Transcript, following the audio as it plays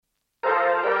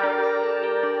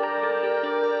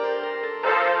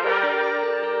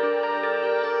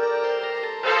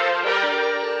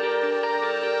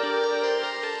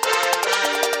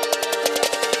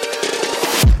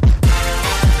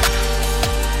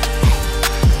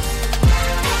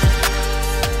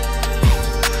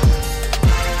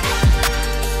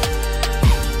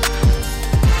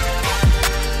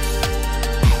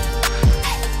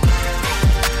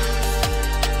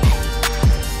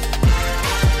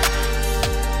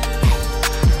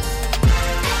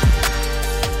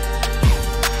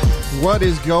What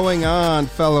is going on,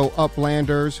 fellow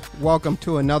Uplanders? Welcome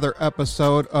to another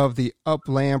episode of the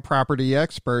Upland Property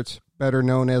Experts, better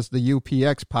known as the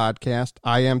UPX podcast.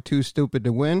 I am Too Stupid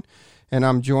to Win, and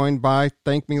I'm joined by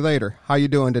ThankMeLater. How you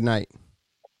doing tonight?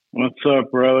 What's up,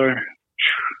 brother?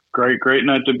 Great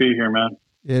night to be here, man.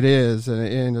 It is,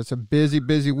 and it's a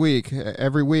busy week.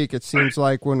 Every week, it seems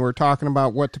like when we're talking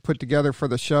about what to put together for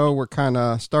the show, we're kind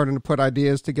of starting to put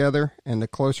ideas together, and the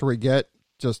closer we get,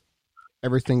 just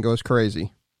everything goes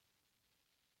crazy.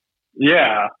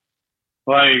 Yeah.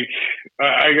 Like,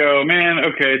 I go, man,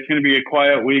 okay, it's going to be a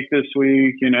quiet week this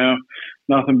week,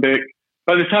 nothing big.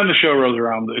 By the time the show rolls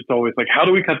around, it's always like, how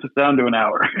do we cut this down to an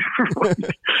hour?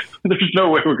 There's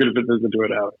no way we're going to fit this into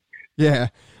an hour. Yeah.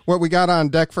 What we got on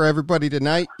deck for everybody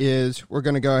tonight is we're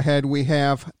going to go ahead. We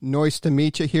have Noice to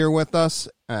meet you here with us.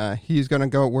 We're going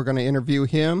to interview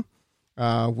him.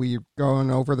 We're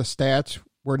going over the stats.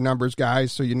 We're numbers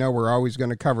guys, so we're always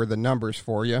going to cover the numbers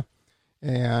for you.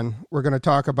 And we're going to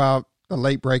talk about the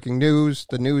late breaking news,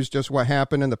 the news, just what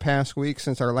happened in the past week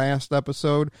since our last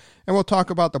episode. And we'll talk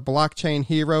about the blockchain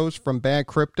heroes from Bad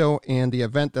Crypto and the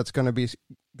event that's going to be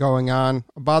going on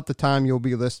about the time you'll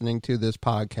be listening to this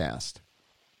podcast.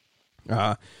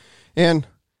 And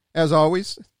as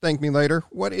always, ThankMeLater.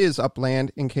 What is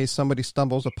Upland in case somebody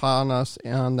stumbles upon us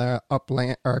on the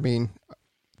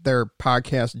their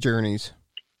podcast journeys?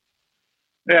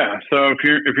 Yeah, so if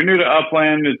you're new to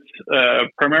Upland,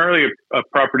 it's primarily a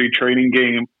property trading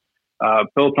game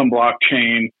built on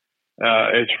blockchain.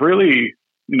 It's really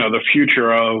the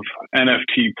future of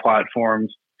NFT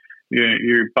platforms.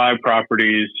 You buy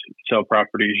properties, sell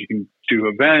properties. You can do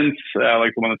events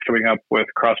like the one that's coming up with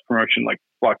cross promotion, like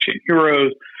Blockchain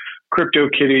Heroes, Crypto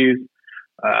Kitties,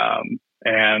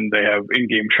 and they have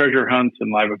in-game treasure hunts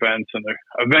and live events. And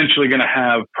they're eventually going to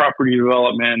have property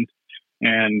development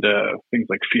and things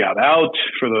like fiat out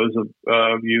for those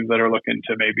of you that are looking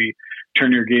to maybe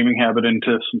turn your gaming habit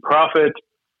into some profit.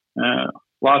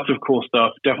 Lots of cool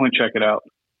stuff. Definitely check it out.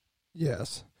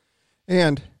 Yes.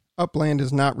 And Upland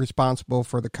is not responsible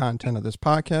for the content of this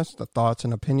podcast. The thoughts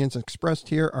and opinions expressed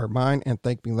here are mine and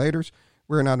ThankMeLater's.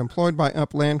 We're not employed by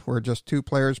Upland. We're just two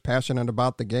players passionate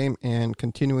about the game and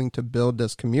continuing to build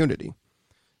this community.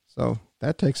 So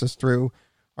that takes us through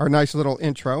our nice little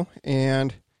intro,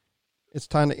 and it's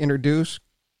time to introduce,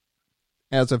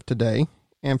 as of today,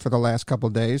 and for the last couple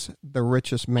of days, the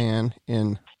richest man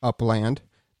in Upland,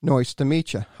 Noice to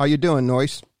meet you. How you doing,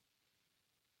 Noice?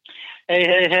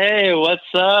 Hey, what's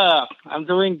up? I'm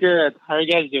doing good. How are you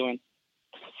guys doing?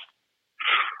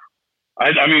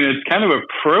 I mean, it's kind of a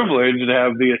privilege to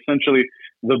have essentially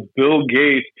the Bill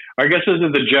Gates, I guess this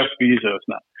is the Jeff Bezos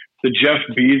now. The Jeff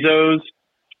Bezos,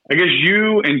 I guess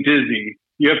you and Dizzy,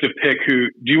 you have to pick who.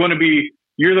 Do you want to be,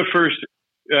 you're the first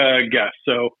guest,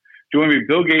 so do you want to be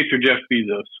Bill Gates or Jeff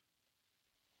Bezos?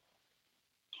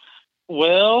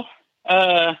 Well,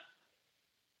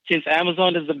 since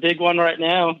Amazon is the big one right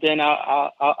now, then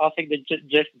I'll take the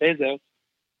Jeff Bezos.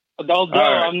 Although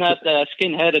right. I'm not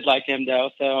skin-headed like him, though,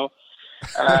 so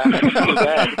I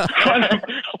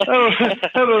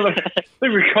don't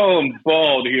think we call him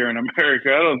bald here in America.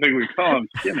 I don't think we call him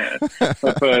skinhead,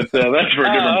 but that's for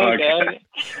a different podcast.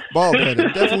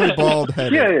 Bald-headed, definitely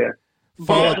bald-headed. Yeah.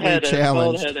 Bald-headed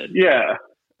challenged. Yeah.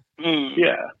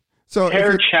 Yeah. So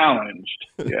hair challenged.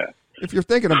 Yeah. If you're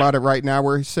thinking about it right now,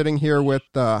 we're sitting here with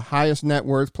the highest net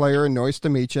worth player in Noice to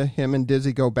meet you. Him and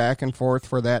Dizzy go back and forth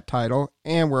for that title.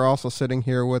 And we're also sitting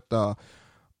here with the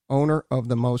owner of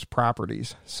the most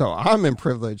properties. So I'm in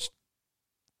privileged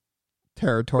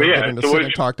territory getting to sit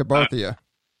and talk to both of you.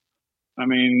 I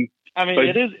mean,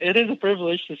 it is a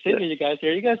privilege to sit with you guys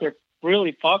here. You guys are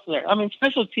really popular. I mean,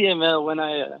 special TML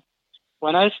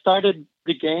when I started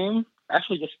the game,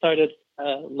 actually just started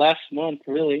last month,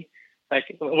 really. Like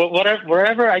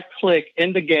wherever I click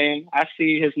in the game, I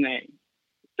see his name.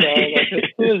 So like,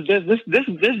 who is this?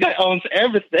 This guy owns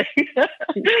everything.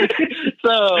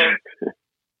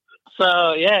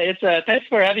 So yeah, it's thanks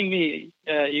for having me,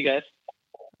 you guys.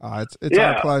 It's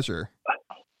our pleasure.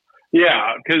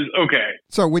 Yeah, because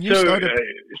So when you started,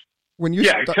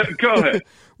 go ahead.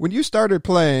 When you started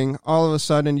playing, all of a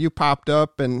sudden you popped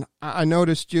up, and I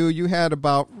noticed you had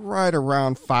about right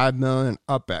around 5 million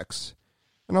UpX.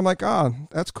 And I'm like, oh,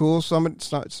 that's cool.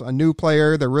 It's a new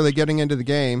player. They're really getting into the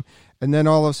game. And then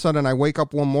all of a sudden I wake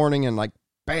up one morning and like,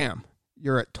 bam,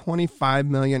 you're at 25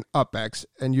 million UpX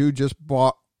and you just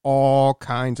bought all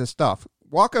kinds of stuff.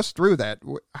 Walk us through that.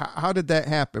 How did that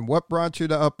happen? What brought you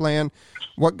to Upland?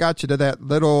 What got you to that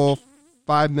little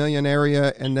 5 million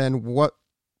area? And then what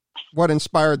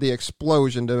inspired the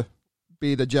explosion to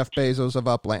be the Jeff Bezos of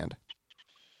Upland?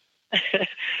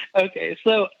 Okay,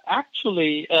 so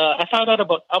actually, I found out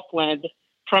about Upland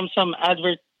from some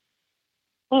advert.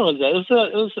 What was that?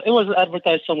 It was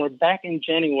advertised somewhere back in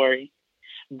January,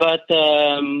 but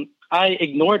I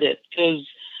ignored it because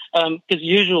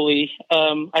usually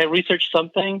I research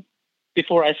something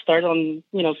before I start on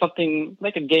something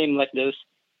like a game like this,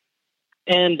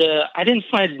 and I didn't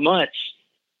find much.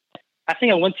 I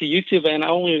think I went to YouTube and I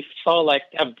only saw like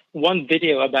one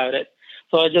video about it.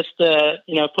 So I just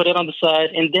put it on the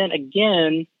side, and then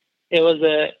again, it was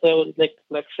like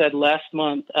I said last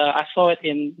month. I saw it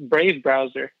in Brave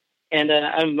browser, and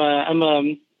I'm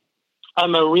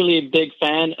a really big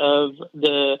fan of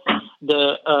the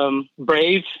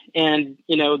Brave and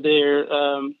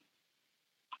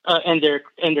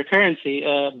their currency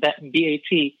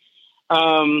BAT.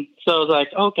 So I was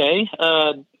like, okay,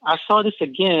 I saw this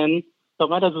again, so I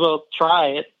might as well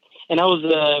try it. And I was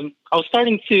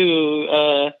starting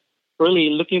to really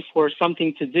looking for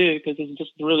something to do because it's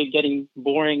just really getting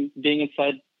boring being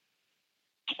inside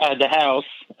the house,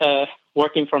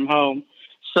 working from home.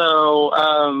 So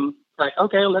like,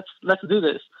 okay, let's do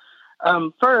this.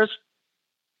 First,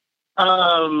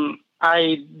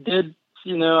 I did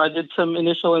some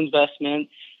initial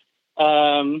investments.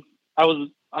 I was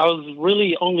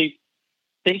really only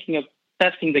thinking of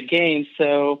testing the game,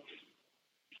 so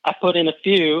I put in a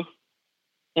few,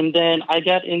 and then I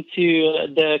got into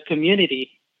the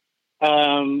community.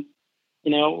 When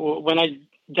I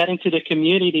got into the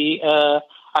community, I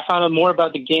found out more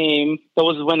about the game. That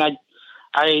was when that's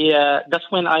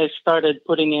when I started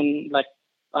putting in like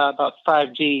about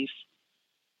 5Gs,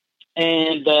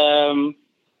 and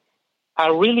I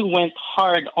really went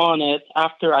hard on it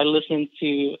after I listened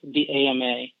to the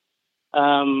AMA.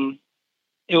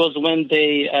 It was when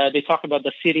they talked about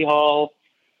the city hall,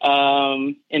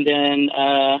 and then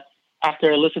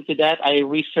after I listened to that, I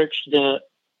researched the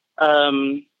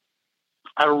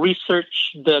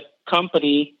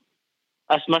company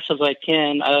as much as I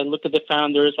can. I looked at the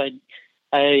founders.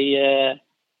 And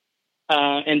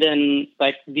then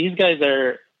like these guys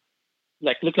are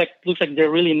like looks like they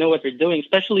really know what they're doing.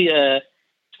 Especially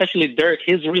Dirk.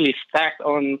 He's really stacked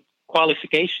on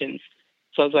qualifications.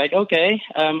 So I was like, okay.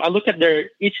 I looked at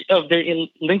each of their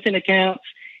LinkedIn accounts,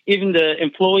 even the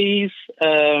employees,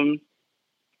 and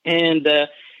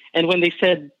when they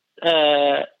said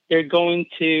they're going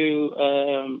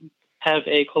to have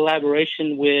a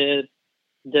collaboration with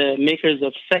the makers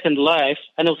of Second Life.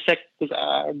 I know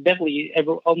definitely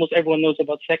almost everyone knows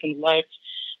about Second Life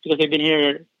because they've been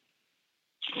here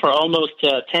for almost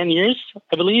 10 years,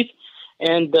 I believe.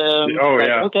 And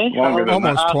okay,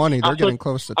 almost 20. They're getting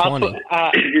close to 20.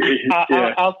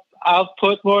 I'll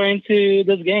put more into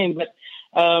this game, but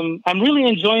I'm really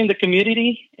enjoying the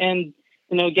community and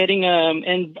getting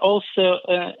and also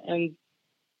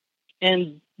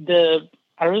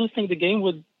I really think the game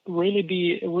would really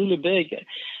be really big.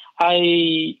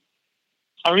 I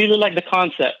really like the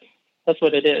concept. That's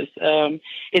what it is.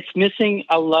 It's missing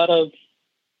a lot of.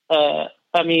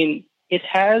 It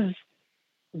has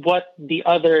what the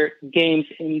other games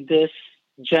in this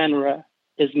genre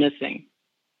is missing.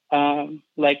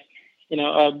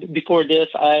 Before this,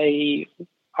 I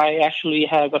actually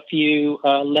have a few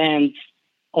lands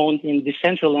owned in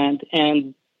Decentraland,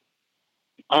 and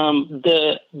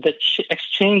the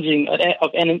exchanging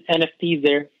of NFTs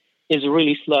there is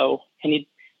really slow, and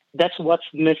that's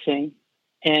what's missing,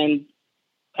 and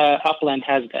Upland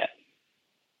has that.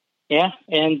 Yeah,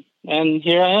 and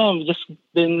here I am, just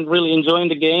been really enjoying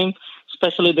the game,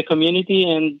 especially the community,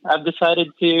 and I've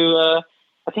decided to.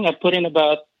 I think I put in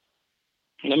about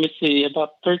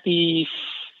 34K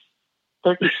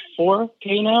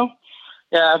now.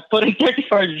 Yeah, I put in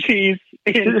 34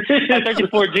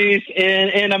 Gs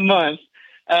in a month.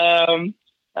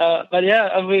 But yeah,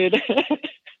 I mean,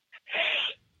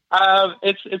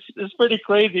 it's pretty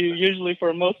crazy. Usually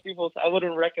for most people, I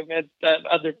wouldn't recommend that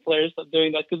other players are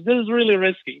doing that because this is really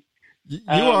risky. You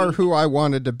are who I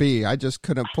wanted to be. I just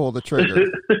couldn't pull the trigger.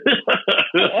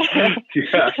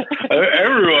 Yeah,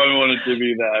 everyone wanted to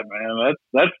be that, man.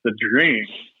 That's the dream.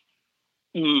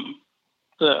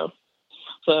 So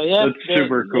yeah, that's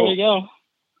super cool. There you go.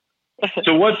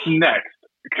 So what's next?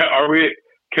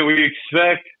 Can we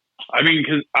expect? I mean,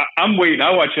 because I'm waiting.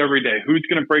 I watch every day. Who's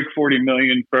going to break 40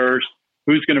 million first?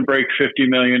 Who's going to break 50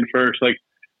 million first? Like,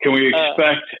 can we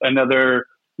expect another,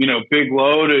 big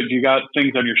load? Do you got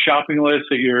things on your shopping list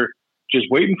that you're just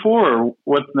waiting for, or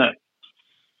what's next?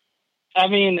 I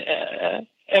mean,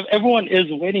 everyone is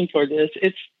waiting for this.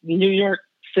 It's New York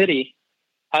City.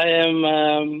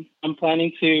 I'm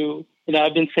planning to.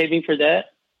 I've been saving for that,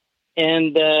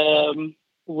 and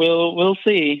we'll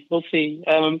see. We'll see.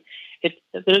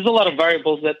 there's a lot of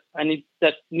variables that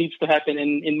needs to happen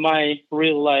in my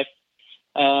real life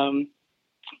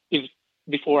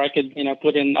before I could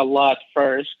put in a lot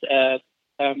first. The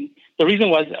reason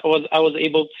was I was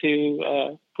able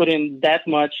to put in that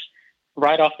much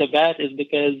right off the bat is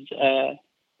because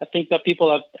I think that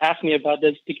people have asked me about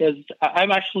this because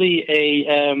I'm actually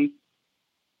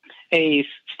a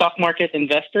stock market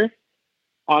investor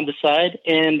on the side,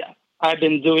 and I've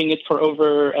been doing it for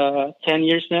over 10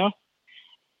 years now.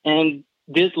 And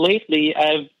lately,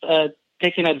 I've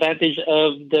taken advantage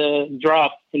of the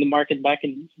drop in the market back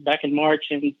in March,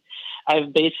 and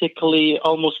I've basically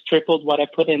almost tripled what I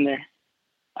put in there.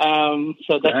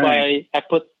 So that's why I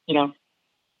put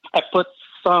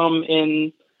some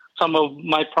of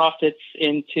my profits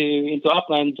into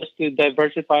Upland just to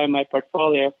diversify my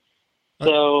portfolio.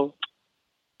 So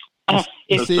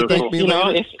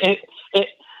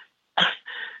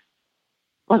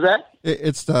what's that?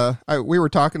 It's we were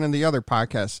talking in the other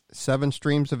podcast, 7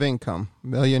 streams of income.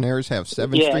 Millionaires have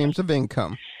 7 streams of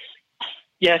income.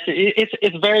 Yes,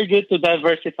 it's very good to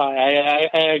diversify.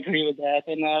 I agree with that,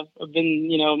 and I've been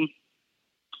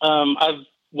I've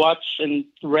watched and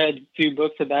read a few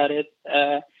books about it,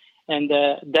 and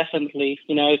definitely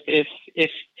if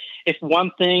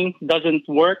one thing doesn't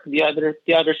work, the other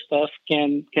stuff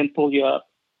can pull you up.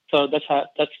 So that's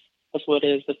what it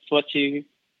is.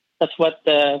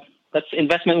 That's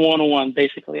investment 101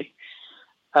 basically.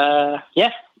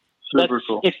 Super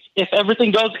cool. If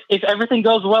everything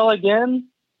goes well again,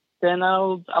 then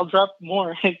I'll drop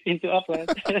more into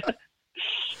Upland.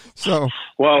 So,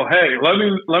 well, hey, let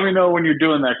me know when you're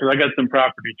doing that because I got some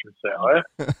properties for sale.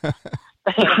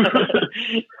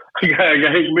 I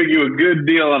got to make you a good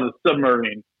deal on a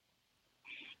submarine.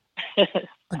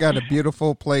 I got a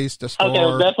beautiful place to store.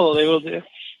 Okay, definitely will do.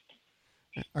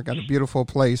 I got a beautiful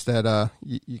place that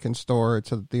you can store.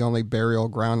 It's the only burial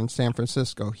ground in San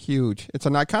Francisco. Huge. It's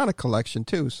an iconic collection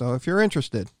too. So if you're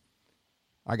interested,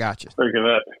 I got you. Look at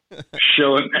that.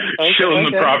 Shilling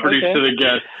the properties to the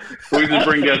guests. We just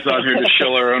bring guests out here to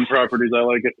shill our own properties. I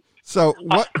like it. So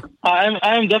what?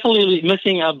 I'm definitely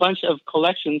missing a bunch of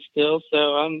collections still.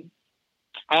 So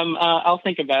I'll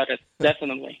think about it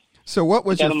definitely. So what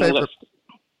was your favorite?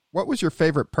 What was your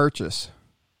favorite purchase?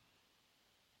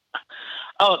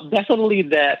 Oh, definitely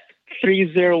that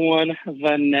 301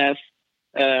 Van Ness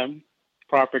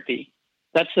property.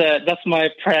 That's my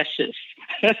precious.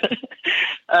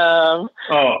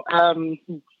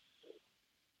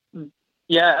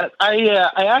 Yeah,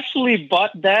 I actually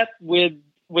bought that with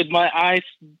my eyes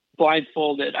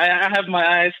blindfolded. I have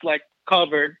my eyes like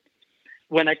covered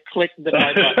when I clicked the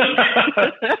buy button.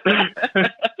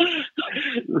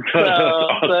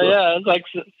 So yeah, it's like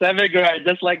 $7,000,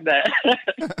 just like that.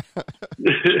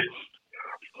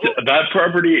 That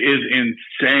property is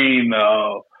insane,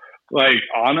 though. Like,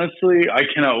 honestly, I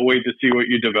cannot wait to see what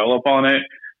you develop on it.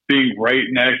 Being right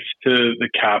next to the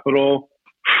Capitol,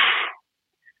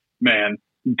 man,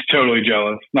 totally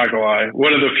jealous. Not gonna lie.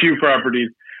 One of the few properties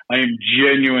I am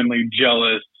genuinely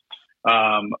jealous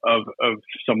of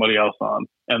somebody else on,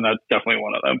 and that's definitely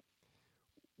one of them.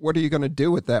 What are you going to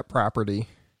do with that property?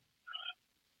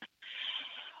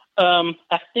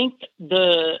 I think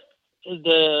the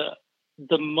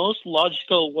most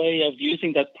logical way of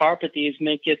using that property is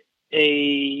make it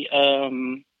a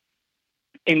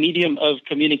medium of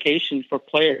communication for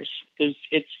players, because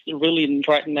it's really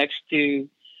right next to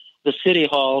the city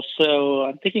hall. So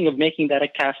I'm thinking of making that a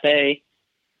cafe.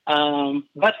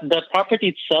 But the property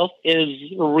itself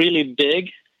is really big,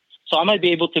 so I might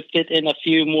be able to fit in a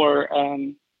few more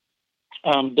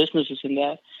businesses in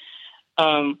that.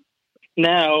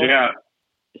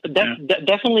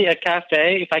 Definitely a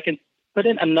cafe. If I can put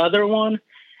in another one,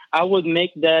 I would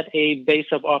make that a base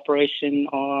of operation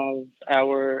of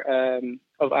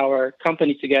our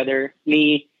company together.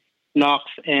 Me, Knox,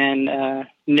 and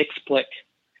Mixplick.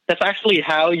 That's actually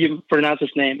how you pronounce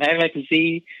his name. As I can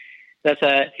see,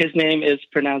 his name is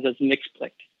pronounced as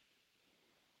Mixplick.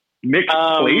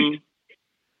 Mixplick?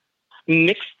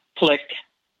 Mixplick.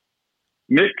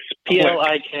 Mixplick.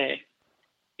 P-L-I-K.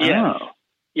 Yes. Oh.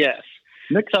 Yes.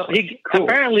 So cool.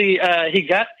 Apparently he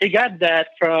got that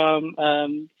from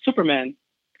Superman.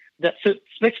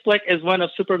 Mixplick is one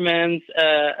of Superman's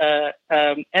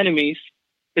enemies.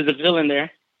 Is a villain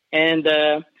there, and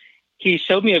he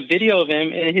showed me a video of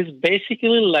him, and he's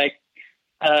basically like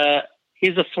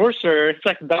he's a sorcerer. It's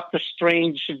like Doctor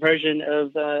Strange version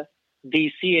of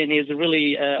DC, and he's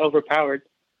really overpowered.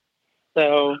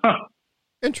 So. Huh.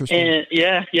 Interesting.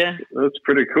 Yeah. That's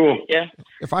pretty cool. Yeah.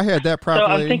 If I had that property,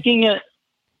 so I'm thinking.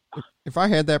 If I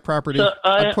had that property,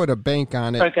 I'd put a bank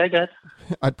on it. Okay, good.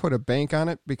 I'd put a bank on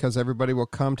it because everybody will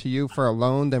come to you for a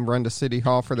loan, then run to City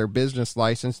Hall for their business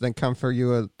license, then come for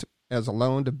you as a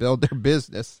loan to build their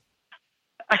business.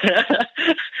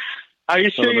 Are you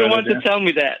sure you want to tell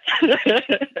me that?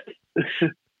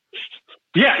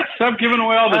 Yeah, stop giving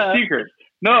away all the secrets.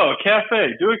 No, a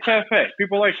cafe. Do a cafe.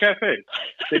 People like cafes.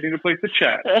 They need a place to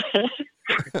chat.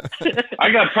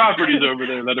 I got properties over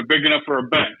there that are big enough for a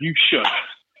bank. You should.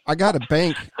 I got a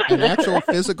bank, an actual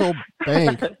physical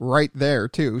bank right there,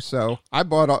 too. So I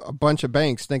bought a bunch of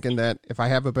banks thinking that if I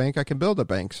have a bank, I can build a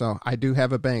bank. So I do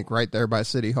have a bank right there by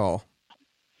City Hall.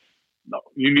 No,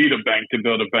 you need a bank to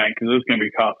build a bank because it's going to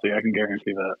be costly. I can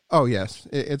guarantee that. Oh, yes.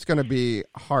 It's going to be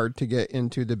hard to get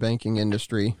into the banking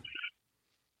industry.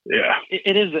 Yeah.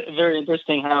 It is very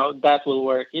interesting how that will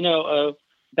work.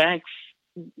 Banks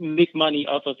make money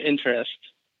off of interest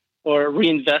or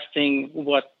reinvesting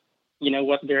what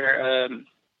their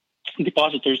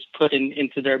depositors put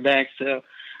into their banks. So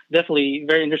definitely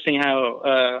very interesting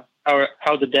how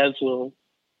the devs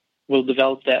will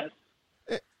develop that.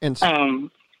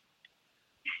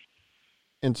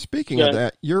 And speaking of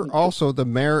that, you're also the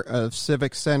mayor of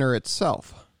Civic Center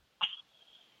itself.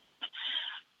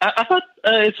 I thought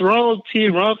it's Ronald T.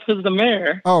 Rump who's the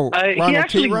mayor. Oh, he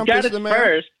actually T. Rump got is it the mayor?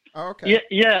 first. Oh, okay.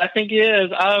 Yeah, I think he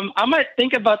is. I might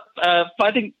think about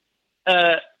fighting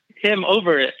him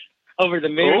over the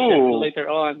mayorship later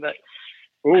on. But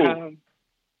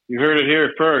you heard it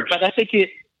here first. But I think he.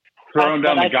 Throwing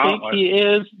down the gauntlet. I think he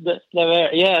is the mayor.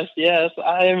 Yes.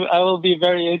 I will be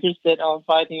very interested on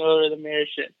fighting over the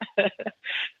mayorship.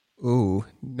 Ooh,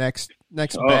 next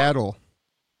battle.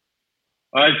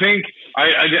 I think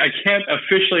I can't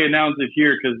officially announce it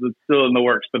here because it's still in the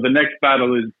works, but the next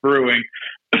battle is brewing.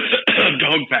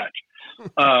 Dog patch.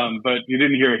 But you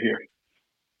didn't hear it here.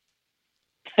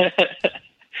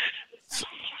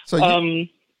 So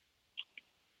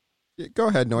go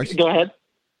ahead, Noice. Go ahead.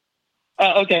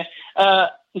 Okay.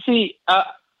 You see,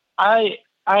 I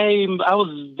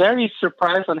was very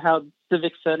surprised on how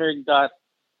Civic Center got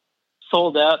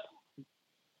sold out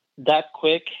that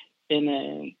quick.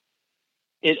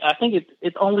 I think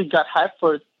it only got hyped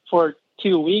for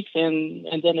 2 weeks and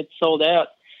then it sold out,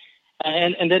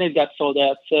 and then it got sold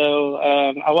out. So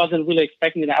I wasn't really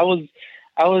expecting it. I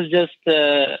was just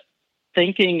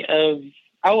thinking of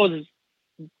I was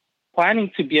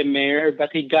planning to be a mayor, but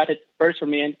he got it first for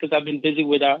me, and because I've been busy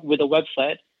with a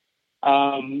website.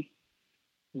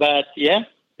 But yeah,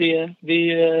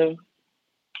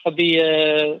 I'll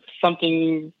be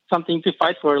something to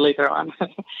fight for later on.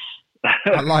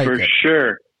 I like for it.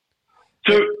 Sure.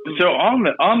 So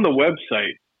on the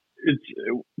website, it's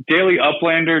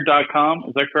dailyuplander.com.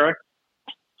 Is that correct?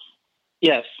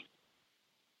 Yes.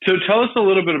 So tell us a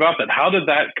little bit about that. How did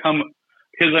that come?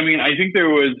 Because I think there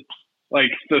was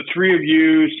like the three of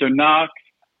you, so Knox,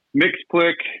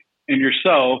 Mixplick, and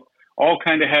yourself, all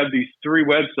kind of have these three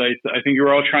websites. I think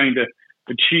you're all trying to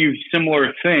achieve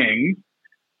similar things,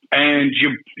 and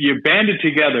you banded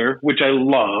together, which I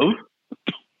love,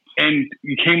 and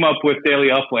you came up with Daily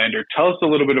Uplander. Tell us a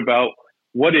little bit about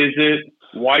what is it,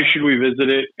 why should we visit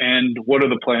it, and what are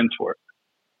the plans for it?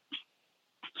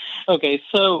 Okay,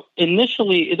 so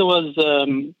initially it was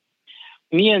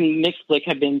me and Mixplick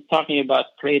have been talking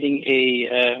about creating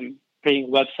a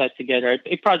website together.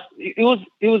 It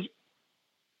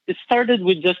started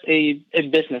with just a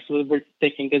business. We were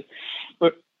thinking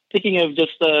of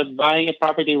just buying a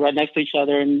property right next to each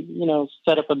other and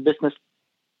set up a business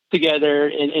together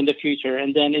in the future.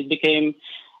 And then it became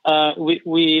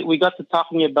we got to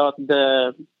talking about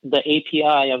the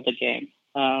API of the game,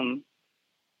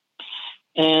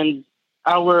 and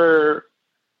our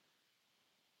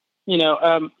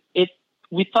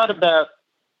we thought about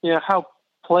how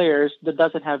players that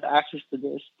doesn't have access to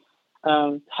this,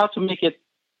 how to make it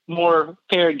more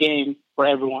fair game for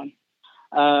everyone,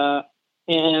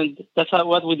 and that's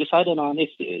what we decided on.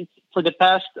 It's for the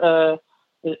past, I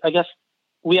guess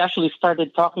we actually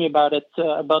started talking about it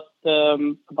about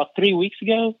 3 weeks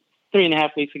ago,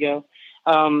 3.5 weeks ago,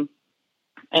 and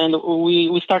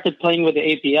we started playing with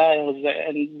the API,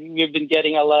 and we've been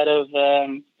getting a lot of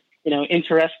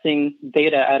interesting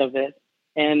data out of it.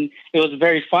 And it was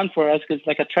very fun for us because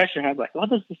like a treasure hunt, like, what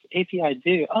does this API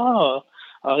do? Oh,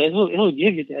 it will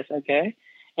give you this, okay?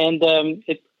 And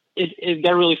it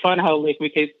got really fun how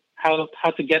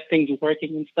how to get things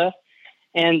working and stuff.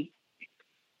 And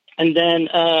then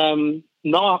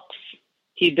Knox,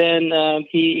 he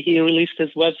released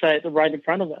his website right in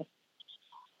front of us,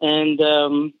 and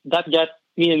that got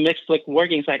me and Mixplick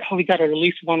working. It's like, we got to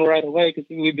release one right away because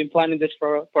we've been planning this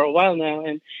for a while now,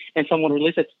 and someone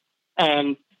released it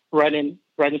right in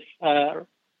front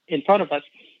of us.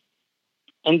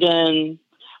 And then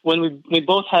when we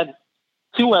both had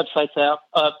two websites up,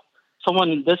 someone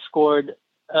in Discord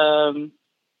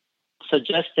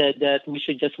suggested that we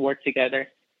should just work together.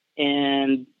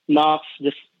 And Knox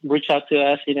just reached out to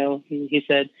us. He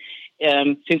said,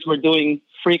 since we're doing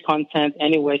free content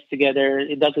anyways together,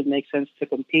 it doesn't make sense to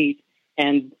compete.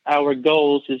 And our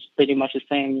goals is pretty much the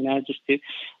same, just to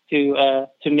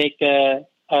make to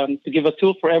give a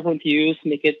tool for everyone to use,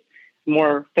 make it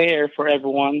more fair for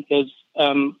everyone, because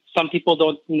some people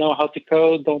don't know how to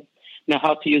code, don't know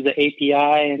how to use the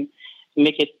API, and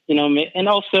make it, and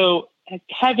also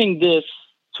having this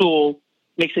tool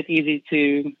makes it easy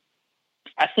to.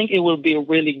 I think it will be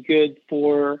really good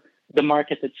for the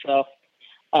market itself.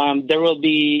 There will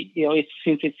be,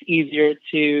 since it's easier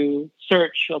to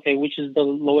search, okay, which is the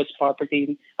lowest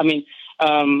property,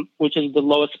 which is the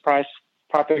lowest price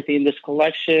property in this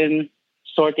collection,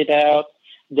 sort it out,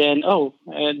 then,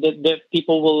 the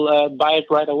people will buy it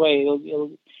right away.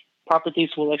 Properties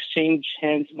will exchange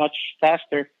hands much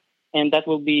faster, and that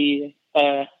will be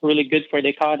really good for the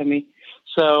economy.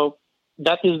 So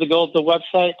that is the goal of the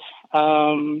website.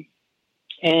 And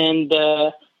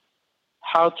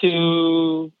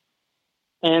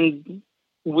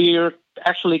we're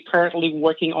actually currently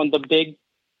working on the big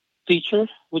feature,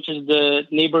 which is the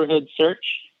neighborhood search.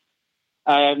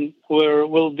 That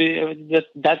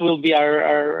will be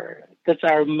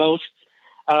our most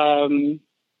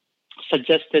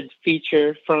suggested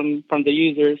feature from the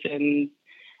users, and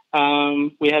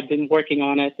we have been working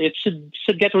on it. It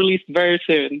should get released very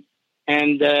soon,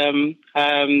 and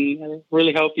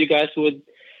really hope you guys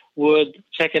would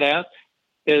check it out,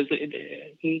 because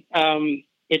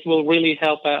it will really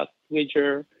help out with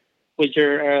your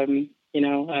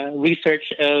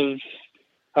research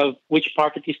of which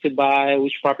properties to buy,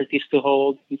 which properties to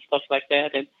hold, and stuff like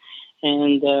that,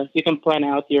 and you can plan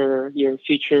out your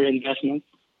future investments.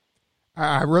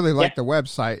 I really like the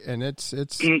website, and it's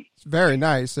very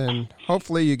nice, and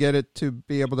hopefully you get it to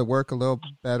be able to work a little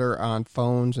better on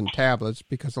phones and tablets,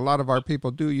 because a lot of our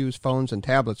people do use phones and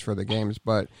tablets for the games.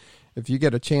 But if you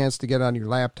get a chance to get on your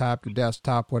laptop, your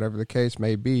desktop, whatever the case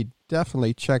may be,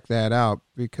 definitely check that out,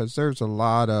 because there's a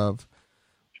lot of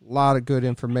good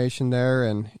information there,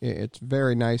 and it's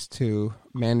very nice to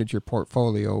manage your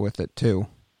portfolio with it too.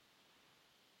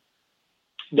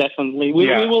 Definitely, we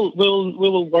will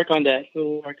work on that. We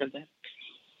will work on that.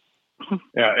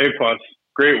 Yeah, A+.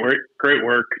 Great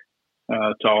work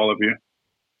to all of you.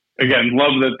 Again,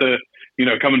 love that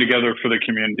coming together for the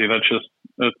community.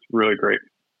 That's really great.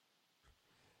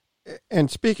 And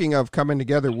speaking of coming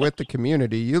together with the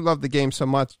community, you love the game so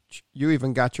much, you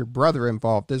even got your brother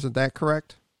involved. Isn't that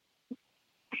correct?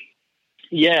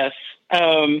 Yes.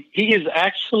 He is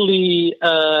actually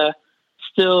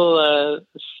still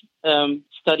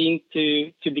studying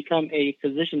to become a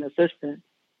physician assistant,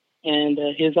 and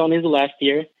he's on his last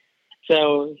year,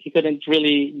 so he couldn't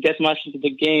really get much into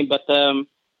the game. But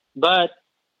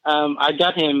I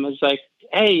got him. It's like,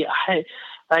 hey, I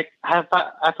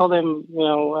told him,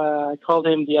 I called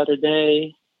him the other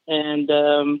day, and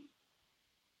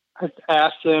I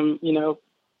asked him,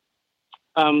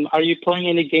 are you playing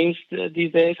any games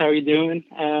these days? How are you doing?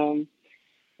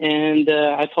 And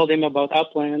I told him about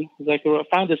Upland. I was like, I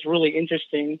found this really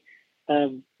interesting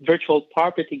virtual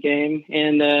property game,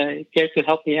 and he cares to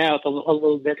help me out a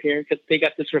little bit here, because they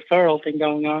got this referral thing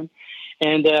going on,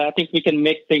 and I think we can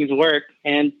make things work.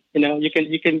 And you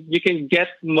can get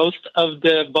most of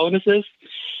the bonuses,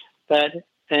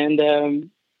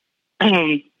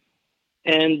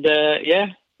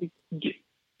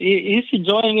 he's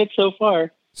enjoying it so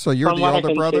far. So you're the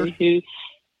older brother?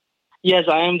 Yes,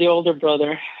 I am the older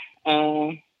brother.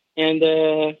 Like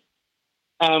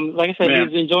I said,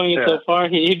 he's enjoying it so far.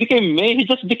 He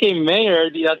just became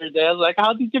mayor the other day. I was like,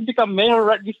 how did you become mayor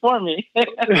right before me?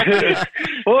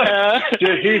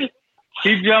 Dude,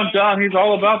 he jumped on. He's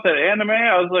all about that anime.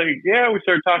 I was like, yeah, we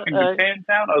started talking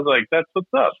Japantown. I was like, that's what's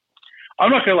up.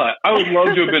 I'm not going to lie. I would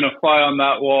love to have been a fly on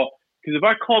that wall, because if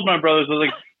I called my brothers, I was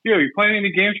like, yo, you playing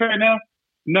any games right now?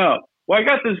 No. Well, I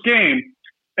got this game,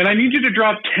 and I need you to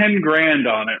drop $10,000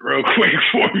 on it real quick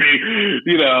for me.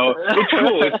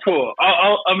 It's cool.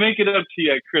 I'll make it up to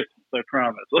you at Christmas, I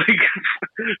promise. Like,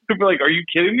 people are like, are you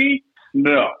kidding me?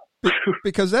 No.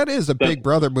 Because that is a big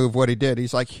brother move, what he did.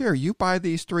 He's like, here, you buy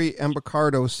these 3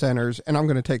 Embarcado centers, and I'm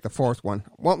going to take the 4th one.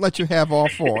 Won't let you have all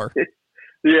 4.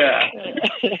 Yeah.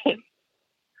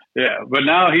 Yeah, but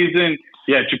now he's in,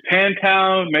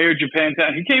 Japantown, Mayor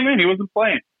Japantown. He came in, he wasn't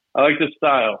playing. I like the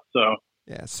style, so.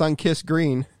 Yeah, Sun-Kissed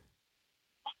Green.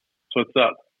 That's what's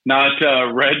up. Not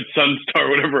Red Sunstar,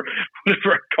 whatever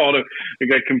I called it. I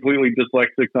got completely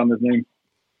dyslexic on his name.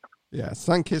 Yeah,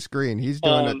 Sunkissed Green. He's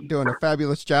doing a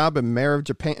fabulous job, and Mayor of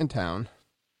Japantown.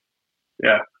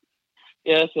 Yeah.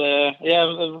 Yes. Really.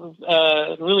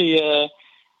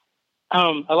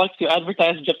 I like to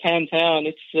advertise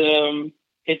Japantown.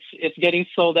 It's getting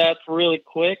sold out really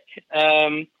quick.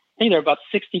 I think there are about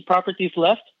 60 properties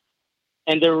left,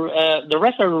 and the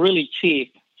rest are really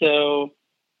cheap. So,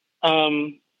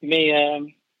 I'm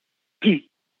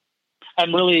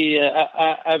really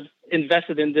I've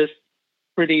invested in this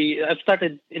I've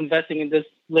started investing in this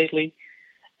lately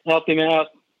to help him out.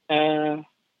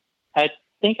 I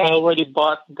think I already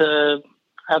bought the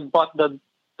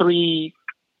 3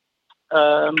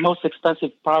 most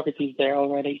expensive properties there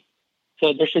already.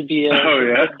 So there should be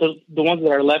the ones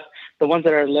that are left. The ones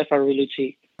that are left are really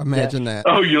cheap. Imagine that.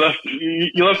 Oh, you left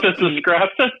us the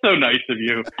scraps. That's so nice of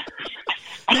you.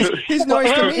 He's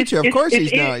nice to meet you. Of course,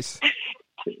 he's nice.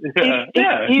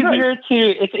 It's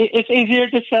easier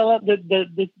to sell out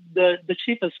the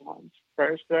cheapest ones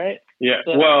first, right? Yeah.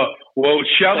 So, well,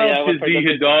 shout out to Z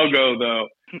Hidalgo though.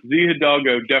 Z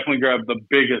Hidalgo definitely grabbed the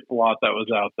biggest lot that was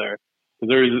out there.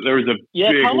 There was a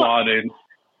big lot in.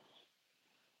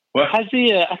 What? Has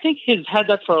he? I think he's had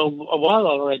that for a while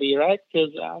already, right?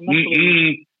 Because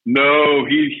no,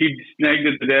 he snagged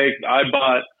it today.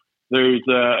 There's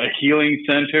a healing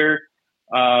center,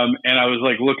 and I was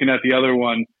like looking at the other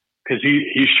one because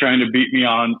he's trying to beat me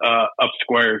on up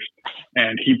squares,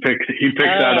 and he picked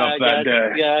that up that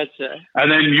day. Gotcha.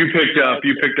 And then you picked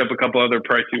up a couple other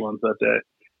pricey ones that day.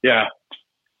 Yeah,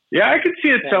 I could see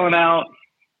it selling out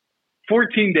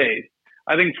 14 days.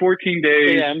 I think 14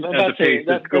 days. Yeah, I'm about to say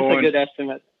that's a good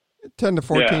estimate. 10 to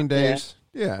 14 days.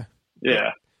 Yeah.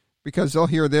 Because they'll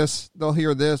hear this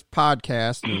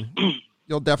podcast, and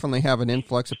you'll definitely have an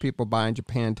influx of people buying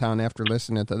Japantown after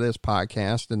listening to this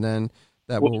podcast, and then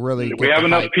that will really. We have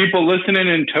enough people listening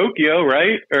in Tokyo,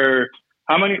 right? Or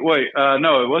how many? Wait,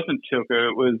 no, it wasn't Tokyo.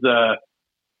 It was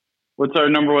what's our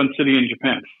number one city in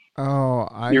Japan? Oh,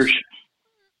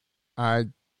 I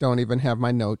don't even have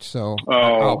my notes, so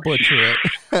I'll butcher it.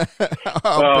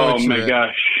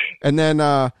 Gosh. And then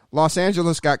Los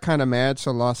Angeles got kind of mad, so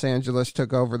Los Angeles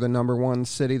took over the number one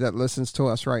city that listens to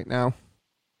us right now.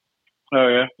 Oh,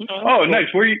 yeah. Oh, nice.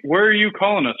 Where are you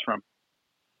calling us from?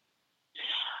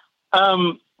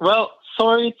 Well,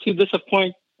 sorry to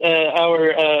disappoint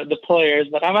the players,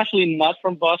 but I'm actually not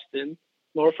from Boston,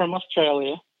 nor from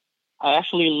Australia. I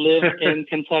actually live in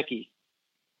Kentucky.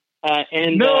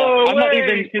 I'm not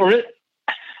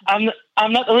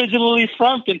originally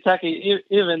from Kentucky.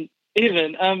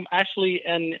 Even I'm actually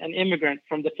an immigrant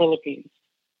from the Philippines.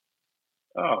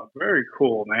 Oh, very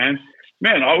cool, man. We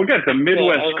got the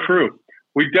Midwest crew.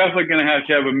 We're definitely going to have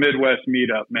a Midwest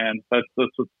meetup, man. That's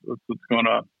what's going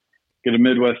on. Get a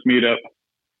Midwest meetup.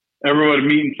 Everyone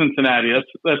meet in Cincinnati.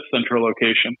 That's central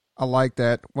location. I like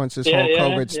that. Once this whole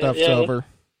COVID stuff's over.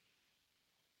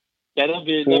 Yeah, that'll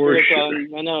be fun.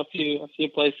 I know a few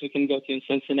places we can go to in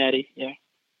Cincinnati. Yeah.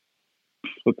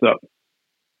 What's up?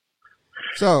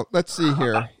 So let's see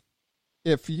here.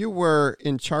 If you were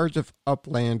in charge of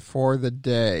Upland for the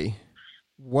day,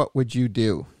 what would you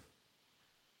do?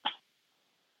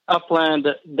 Upland,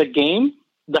 the game,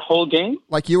 the whole game.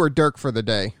 Like you were Dirk for the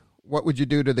day. What would you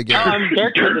do to the game? I'm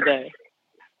Dirk for the day.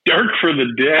 Dirk for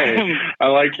the day. I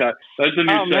like that. That's a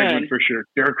new segment for sure.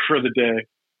 Dirk for the day.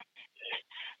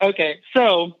 Okay,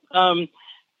 so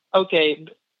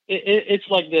it's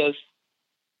like this.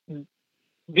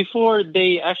 Before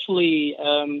they actually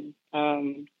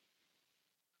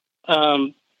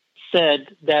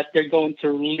said that they're going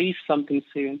to release something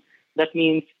soon, that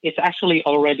means it's actually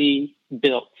already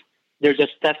built. They're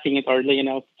just testing it or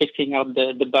fixing out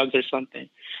the bugs or something.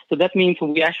 So that means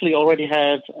we actually already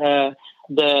have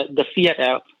the Fiat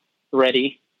out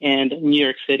ready and New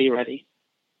York City ready.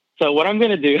 So what I'm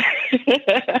going to do,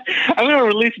 I'm going to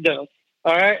release those.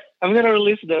 All right? I'm going to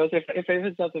release those. If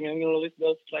it's something, I'm going to release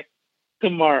those like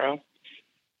tomorrow.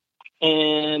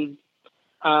 And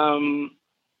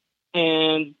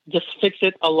just fix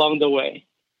it along the way.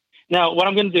 Now, what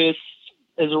I'm going to do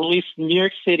is release New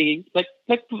York City, like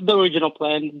the original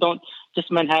plan. Don't just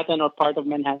Manhattan or part of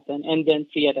Manhattan, and then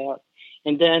Fiat out.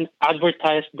 And then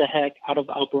advertise the heck out of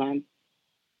Upland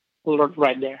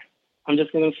right there. I'm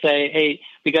just going to say, hey,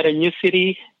 we got a new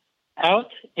city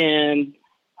out and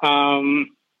Fiat,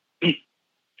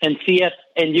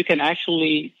 and you can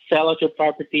actually sell out your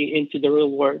property into the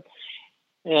real world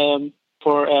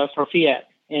for Fiat.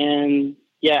 And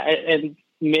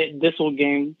this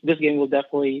game will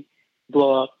definitely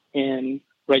blow up in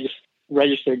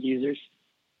registered users.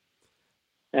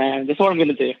 And that's what I'm going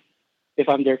to do if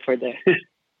I'm Dirk for the day.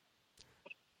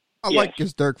 I like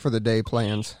his Dirk for the day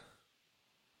plans.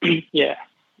 Yeah.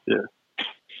 Yeah.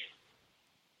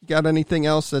 You got anything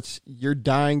else you're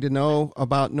dying to know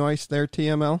about Noice there,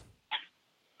 TML?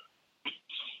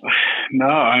 No,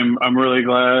 I'm really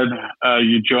glad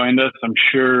you joined us. I'm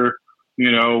sure,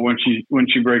 once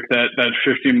you break that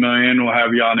 50 million, we'll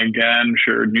have you on again. I'm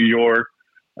sure New York.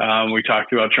 We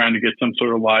talked about trying to get some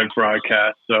sort of live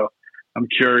broadcast. So I'm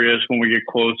curious when we get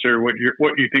closer, what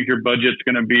you think your budget's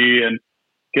going to be, and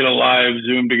get a live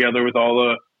Zoom together with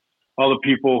all the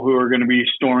people who are going to be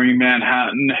storming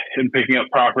Manhattan and picking up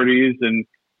properties. And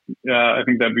I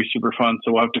think that'd be super fun.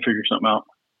 So we'll have to figure something out.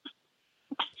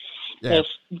 Yeah. Yes.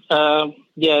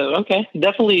 Yeah. Okay.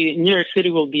 Definitely, New York City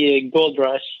will be a gold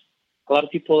rush. A lot of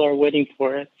people are waiting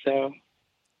for it. So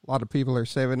a lot of people are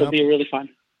saving it'll up. be really fun.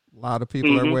 A lot of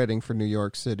people are waiting for New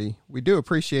York City. We do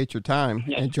appreciate your time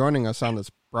and joining us on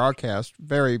this broadcast.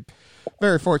 Very,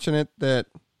 very fortunate that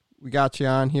we got you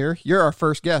on here. You're our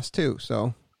first guest too.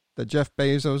 So the Jeff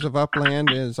Bezos of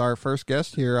Upland is our first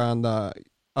guest here on the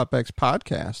UpX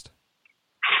podcast.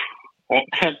 Well,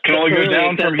 can only go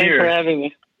down from Thanks here. for having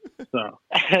me. So.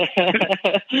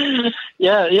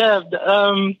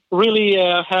 Really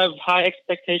have high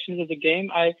expectations of the game.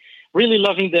 I really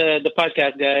loving the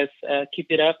podcast, guys.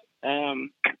 Keep it up.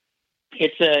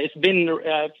 It's been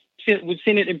we've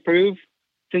seen it improve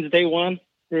since day one,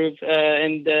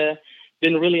 and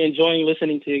been really enjoying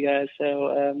listening to you guys.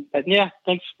 So, but yeah,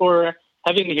 thanks for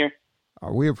having me here.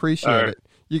 Oh, we appreciate it.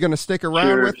 You going to stick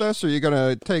around with us, or you going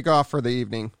to take off for the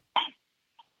evening?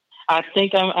 I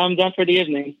think I'm done for the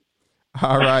evening.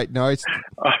 All right, Noice.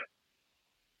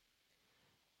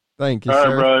 Thank you, all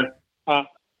sir. Right, bro.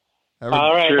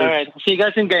 All right. See you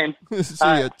guys in game. See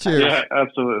you. Cheers. Yeah,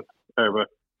 absolutely. All right,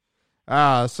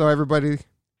 bye. So everybody,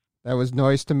 that was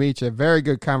Noice to meet you. Very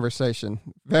good conversation.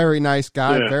 Very nice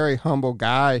guy. Yeah. Very humble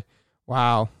guy.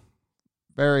 Wow.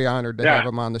 Very honored to have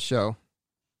him on the show.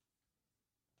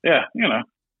 Yeah,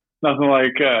 nothing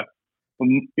like,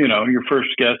 your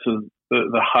first guess is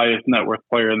the highest net worth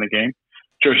player in the game.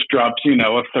 Just drops,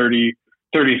 a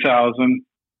 30,000,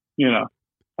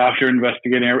 after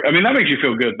investigating. That makes you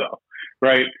feel good though,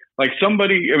 right? Like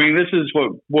somebody, this is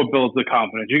what builds the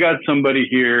confidence. You got somebody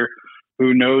here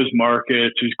who knows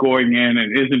markets, who's going in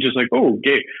and isn't just like, oh,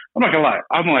 game. I'm not gonna lie.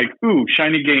 I'm like, ooh,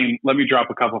 shiny game. Let me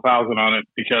drop a couple thousand on it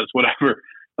because whatever.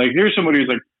 Like here's somebody who's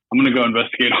like, I'm going to go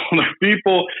investigate all the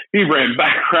people. He ran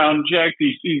background checks.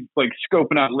 He's like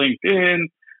scoping out LinkedIn.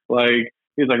 Like,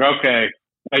 he's like, okay,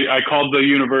 I called the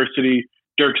university.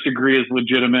 Dirk's degree is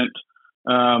legitimate.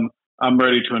 I'm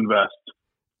ready to invest.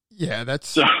 Yeah, that's...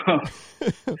 So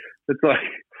it's like,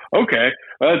 okay,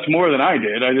 that's more than I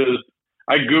did. I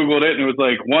Googled it and it was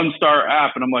like 1-star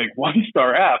app. And I'm like,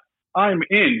 1-star app? I'm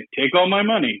in. Take all my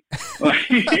money. I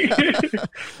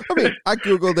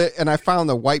Googled it and I found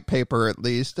the white paper at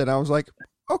least. And I was like,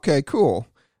 okay, cool.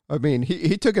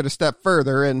 He took it a step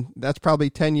further, and that's probably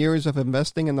 10 years of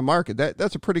investing in the market.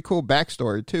 That's a pretty cool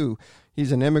backstory, too.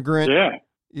 He's an immigrant. Yeah.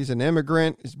 He's an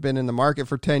immigrant. He's been in the market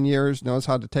for 10 years, knows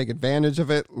how to take advantage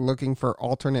of it, looking for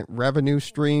alternate revenue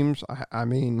streams.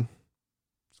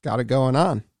 It's got it going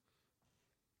on.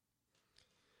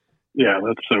 Yeah,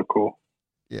 that's so cool.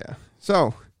 Yeah.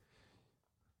 So,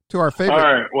 to our favorite.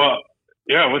 All right. Well,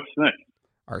 yeah, what's next?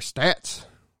 Our stats.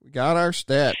 We got our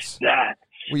stats. Stats.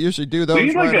 We usually do those we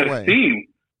need right like away. A theme.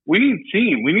 We need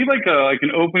theme. We need like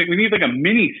an opening. We need like a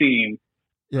mini theme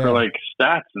for like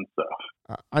stats and stuff.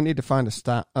 I need to find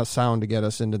a sound to get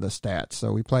us into the stats.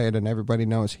 So we play it and everybody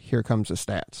knows, here comes the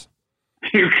stats.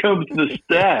 Here comes the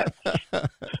stats.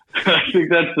 I think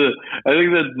that's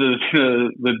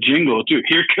the jingle too.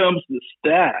 Here comes the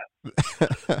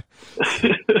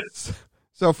stats.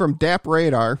 So from DAP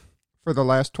Radar for the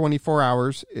last 24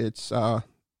 hours, it's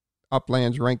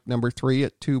Upland's ranked number 3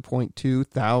 at 2.2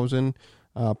 thousand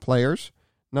players.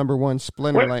 Number 1,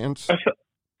 Splinterlands. I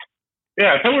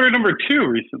thought we were number 2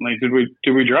 recently. Did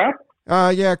we drop?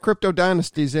 Yeah, Crypto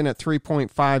Dynasty's in at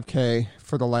 3.5K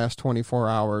for the last 24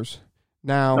 hours.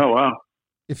 Now, oh wow!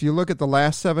 If you look at the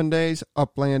last 7 days,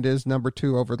 Upland is number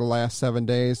 2 over the last 7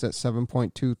 days at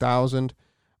 7.2 thousand.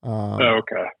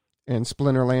 Okay. And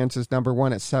Splinterlands is number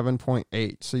 1 at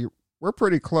 7.8. So we're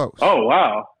pretty close. Oh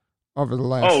wow! Over the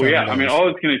last. Oh yeah, days. all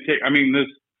it's going to take. This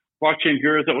blockchain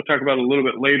heroes that we'll talk about a little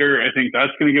bit later. I think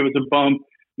that's going to give us a bump.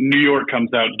 New York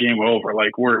comes out, game over.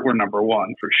 Like we're number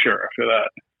 1 for sure after that.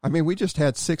 We just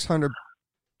had 600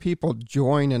 people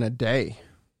join in a day.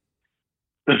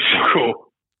 That's so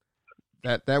cool.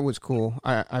 That was cool.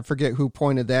 I forget who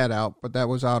pointed that out, but that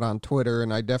was out on Twitter,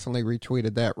 and I definitely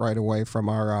retweeted that right away from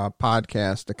our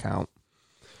podcast account.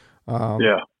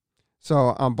 Yeah.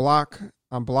 So on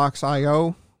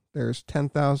Blocks.io, there's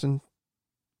 10,000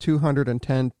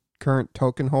 210 current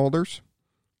token holders.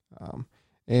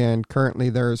 And currently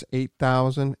there's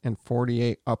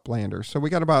 8,048 Uplanders. So we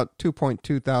got about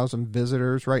 2.2 thousand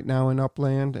visitors right now in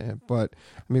Upland. But,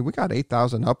 I mean, we got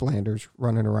 8,000 Uplanders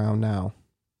running around now.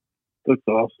 That's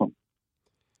awesome.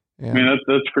 And, I mean,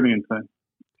 that's pretty insane.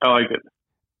 I like it.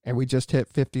 And we just hit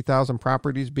 50,000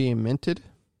 properties being minted.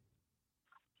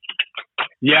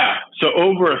 Yeah. So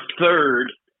over a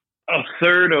third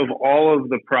of all of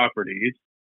the properties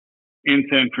in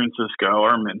San Francisco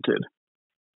are minted,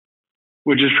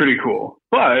 which is pretty cool.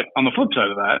 But on the flip side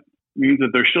of that means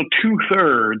that there's still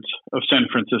 2/3 of San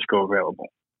Francisco available.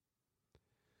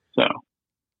 So,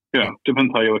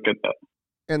 depends how you look at that.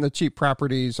 And the cheap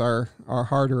properties are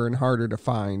harder and harder to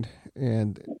find.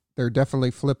 And they're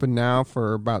definitely flipping now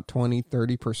for about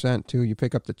 20-30% too. You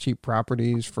pick up the cheap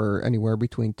properties for anywhere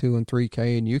between $2,000 and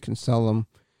 $3,000, and you can sell them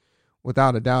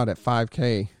without a doubt at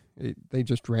 $5,000. They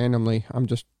just randomly,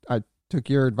 I took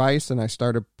your advice and I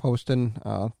started posting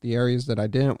the areas that I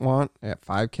didn't want at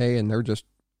 $5,000, and they're just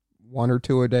 1 or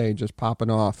 2 a day just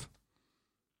popping off.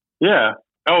 Yeah.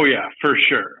 Oh yeah, for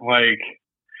sure. Like,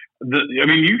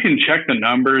 you can check the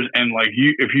numbers, and like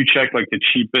if you check like the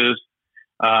cheapest,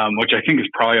 which I think is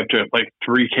probably up to like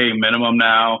 $3,000 minimum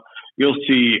now, you'll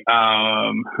see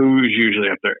who's usually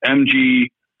up there.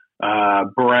 MG,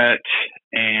 Brett,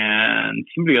 and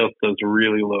somebody else does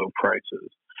really low prices.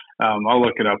 I'll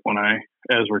look it up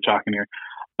as we're talking here.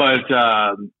 But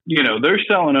they're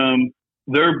selling them.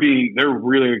 They're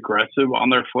really aggressive on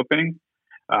their flipping.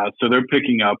 So they're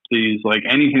picking up these, like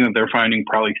anything that they're finding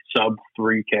probably sub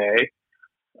 $3,000,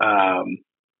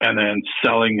 and then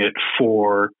selling it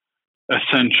for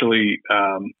essentially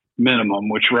minimum,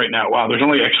 which right now, wow, there's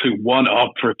only actually one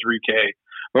up for $3,000.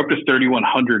 We're up to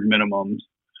 3,100 minimums.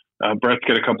 Brett's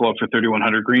got a couple up for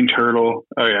 3,100. Green Turtle.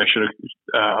 Oh yeah, I should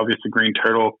have, obviously Green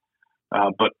Turtle.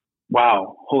 But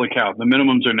wow, holy cow. The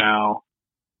minimums are now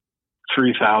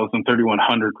 3,000,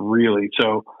 3,100 really.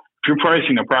 So if you're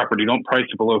pricing a property, don't price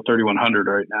it below 3,100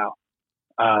 right now.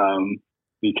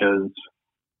 Because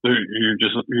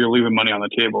you're leaving money on the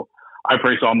table. I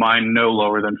price all mine no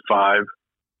lower than 5.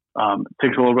 It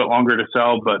takes a little bit longer to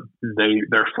sell, but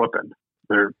they're flipping.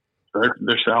 They're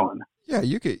selling. Yeah,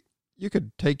 you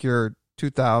could take your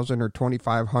 2,000 or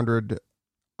 2,500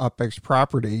 UpX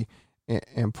property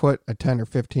and put a 10 or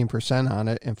 15% on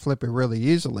it and flip it really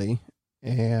easily.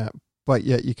 But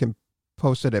yet you can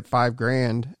post it at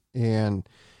 $5,000, and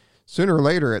sooner or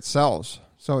later it sells.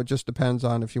 So it just depends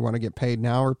on if you want to get paid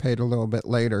now or paid a little bit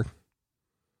later.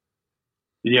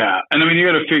 Yeah. And you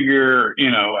got to figure,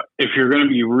 if you're going to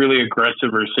be really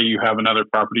aggressive, or say you have another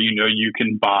property, you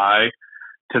can buy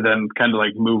to then kind of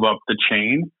like move up the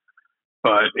chain.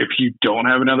 But if you don't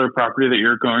have another property that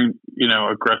you're going,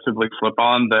 aggressively flip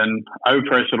on, then I would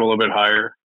price it a little bit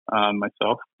higher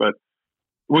myself. But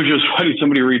which was funny,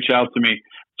 somebody reached out to me.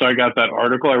 So I got that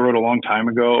article I wrote a long time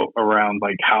ago around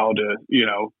like how to,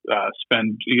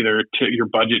 spend either your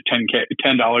budget $10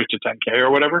 to $10K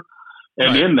or whatever.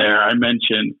 And in there, I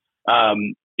mentioned,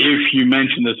 if you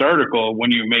mention this article,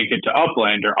 when you make it to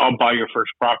Uplander, I'll buy your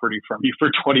first property from you for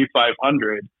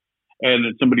 $2,500. And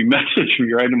then somebody messaged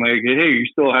me, right? I'm like, hey, you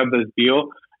still have this deal?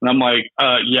 And I'm like,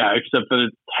 yeah, except that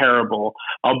it's terrible.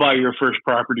 I'll buy your first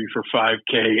property for $5,000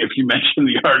 if you mention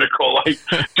the article. Like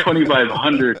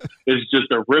 $2,500 is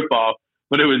just a ripoff.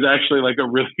 But it was actually like a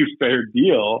really fair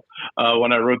deal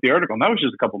when I wrote the article. And that was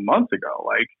just a couple months ago.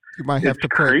 Like, you might have to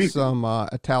put some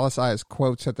italicized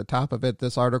quotes at the top of it.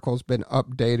 This article's been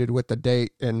updated with the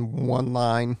date, and one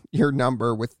line, your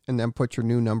number, and then put your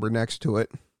new number next to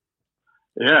it.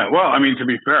 Yeah, well, to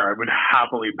be fair, I would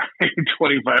happily pay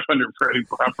 $2,500 for any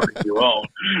property you own.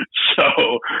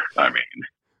 So,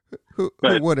 who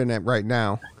wouldn't it right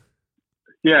now?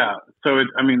 Yeah, so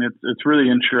it's really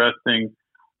interesting.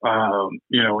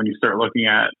 When you start looking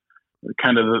at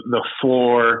kind of the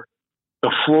floor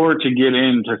to get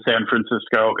into San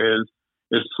Francisco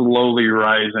is slowly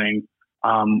rising,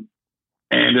 and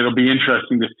it'll be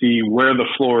interesting to see where the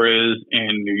floor is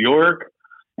in New York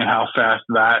and how fast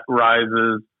that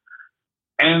rises.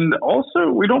 And also,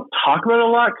 we don't talk about it a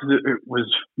lot because it was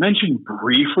mentioned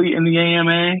briefly in the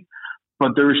AMA,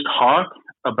 but there's talk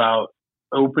about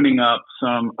opening up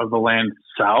some of the land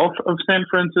south of San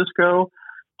Francisco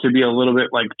to be a little bit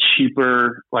like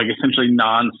cheaper, like essentially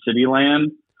non-city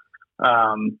land.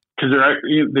 Because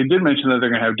they did mention that they're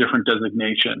going to have different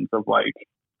designations of like,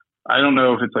 I don't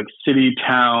know if it's like city,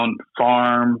 town,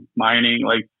 farm, mining,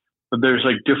 but there's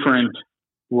like different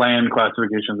land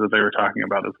classifications that they were talking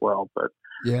about as well. But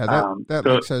yeah, that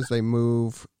looks as they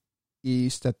move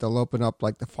east that they'll open up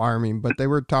like the farming, but they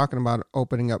were talking about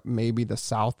opening up maybe the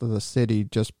south of the city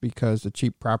just because the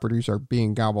cheap properties are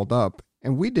being gobbled up.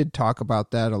 And we did talk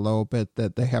about that a little bit,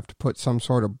 that they have to put some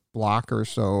sort of blocker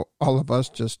so all of us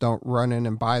just don't run in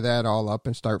and buy that all up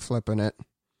and start flipping it.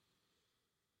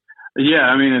 Yeah,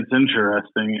 I mean, it's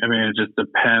interesting. I mean, it just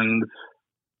depends.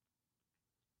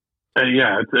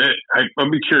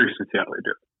 I'll be curious to see how they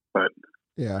do it. But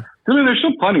yeah, I mean, there's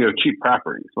still plenty of cheap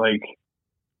properties. Like,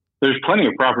 there's plenty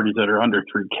of properties that are under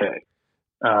 $3K.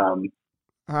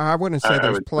 I wouldn't say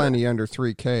there's plenty under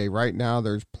 $3K right now.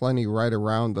 There's plenty right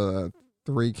around the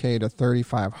 $3K to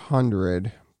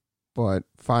 $3,500, but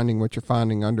finding what you're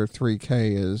finding under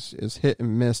 $3K is hit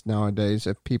and miss nowadays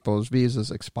if people's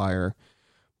visas expire.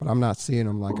 But I'm not seeing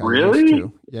them like I used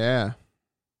to. Yeah.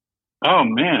 Oh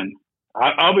man,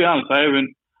 I'll be honest. I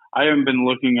haven't been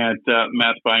looking at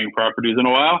mass buying properties in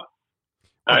a while.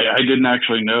 I didn't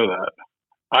actually know that.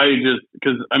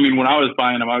 Because I mean, when I was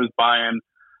buying them, I was buying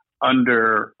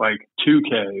under like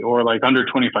 2K or like under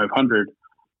 2,500,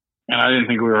 and I didn't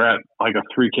think we were at like a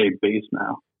 3K base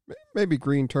now. Maybe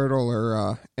Green Turtle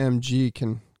or MG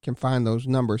can find those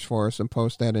numbers for us and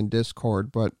post that in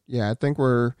Discord. But yeah, I think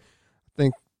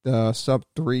the sub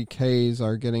 3Ks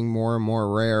are getting more and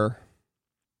more rare.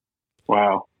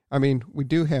 Wow. I mean, we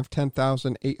do have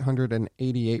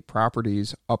 10,888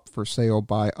 properties up for sale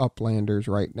by Uplanders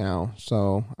right now.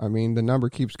 So, I mean, the number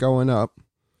keeps going up.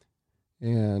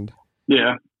 And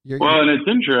yeah. And it's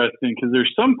interesting because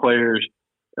there's some players,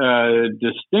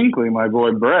 distinctly my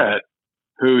boy Brett,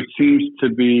 who seems to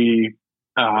be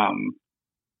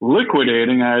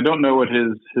liquidating. I don't know what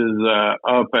his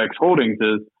UpX holdings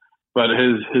is, but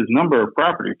his number of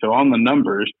properties. So on the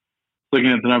numbers, looking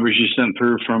at the numbers you sent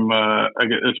through from, I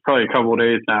guess it's probably a couple of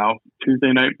days now,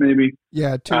 Tuesday night maybe.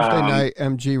 Yeah, Tuesday night,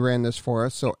 MG ran this for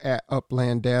us. So at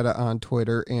Upland Data on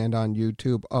Twitter and on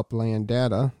YouTube, Upland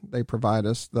Data, they provide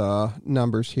us the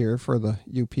numbers here for the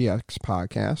UPX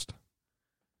podcast.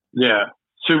 Yeah,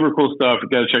 super cool stuff. You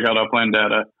got to check out Upland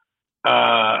Data.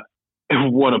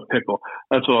 What a pickle.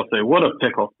 That's what I'll say. What a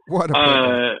pickle. What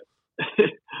a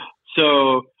pickle.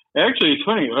 So actually, it's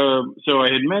funny. So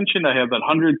I had mentioned I have that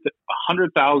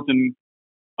 100,000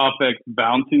 UpX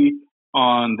bounty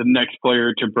on the next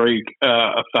player to break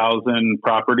 1,000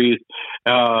 properties.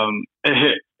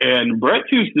 And Brett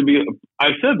seems to be, I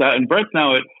said that, and Brett's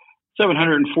now at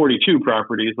 742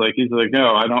 properties. Like, he's like,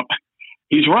 no, I don't.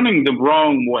 He's running the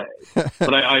wrong way.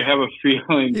 But I have a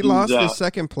feeling he lost his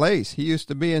second place. He used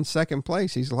to be in second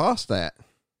place. He's lost that.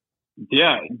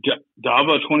 Yeah,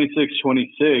 Dava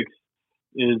 2626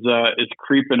 is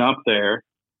creeping up there,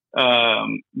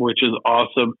 which is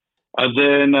awesome.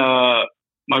 Then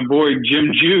my boy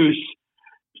Jim Juice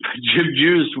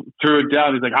threw it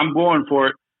down. He's like, I'm going for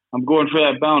it. I'm going for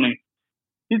that bounty.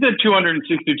 He's at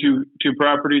 262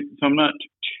 properties, so I'm not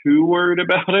too worried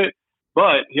about it.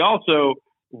 But he also,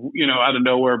 out of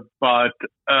nowhere, bought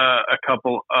a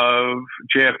couple of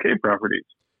JFK properties,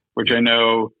 which I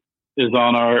know is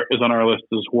on our list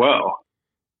as well.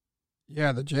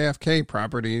 Yeah, the JFK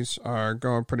properties are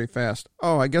going pretty fast.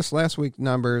 Oh, I guess last week's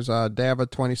numbers, Dava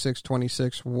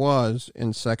 2626 was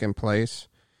in second place,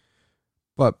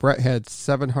 but Brett had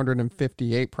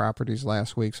 758 properties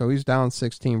last week, so he's down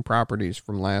 16 properties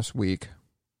from last week.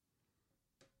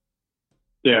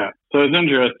 Yeah, so it's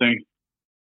interesting.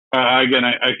 Again,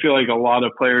 I feel like a lot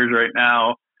of players right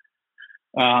now,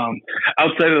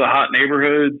 outside of the hot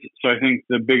neighborhoods, so I think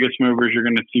the biggest movers you're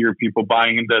going to see are people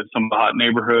buying into some of the hot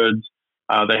neighborhoods.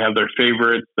 They have their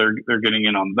favorites. They're getting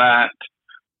in on that.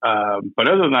 But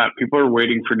other than that, people are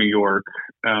waiting for New York.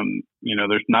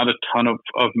 There's not a ton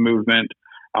of movement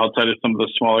outside of some of the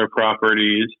smaller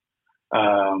properties.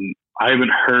 I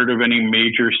haven't heard of any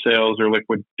major sales or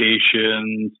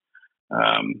liquidations.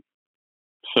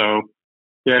 So,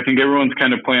 yeah, I think everyone's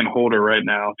kind of playing holder right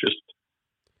now. Just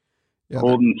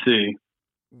hold and see.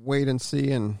 Wait and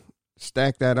see and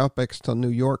stack that UpX till New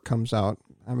York comes out.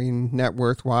 I mean, net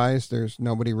worth wise, there's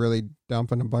nobody really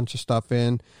dumping a bunch of stuff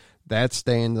in. That's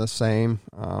staying the same.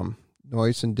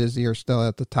 Noice and Dizzy are still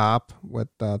at the top with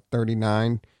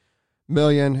 39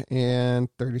 million and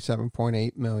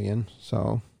 37.8 million.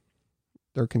 So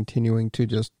they're continuing to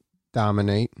just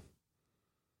dominate.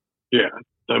 Yeah.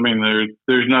 I mean,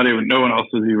 there's not even, no one else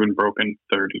has even broken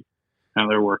 30, and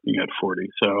they're working at 40.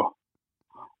 So,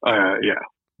 yeah.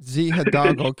 Z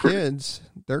Hidalgo kids,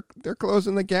 they're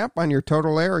closing the gap on your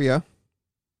total area.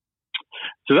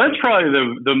 So that's probably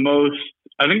the most,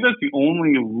 I think that's the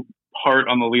only part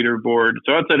on the leaderboard.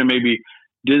 So outside of maybe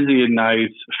Dizzy and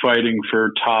Nice fighting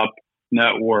for top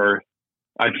net worth,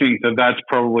 I think that's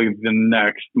probably the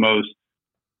next most,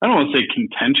 I don't want to say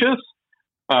contentious,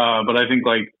 But I think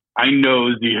like I know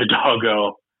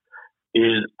Doggo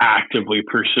is actively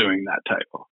pursuing that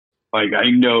title. Like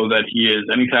I know that he is.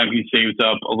 Anytime he saves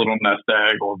up a little nest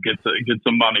egg or gets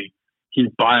some money, he's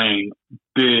buying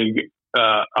big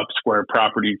up square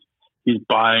properties. He's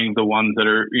buying the ones that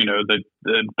are, you know, the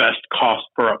best cost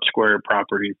per up square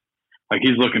properties. Like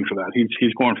he's looking for that.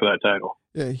 He's going for that title.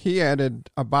 Yeah, he added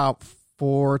about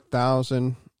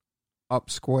 4,000 up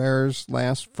squares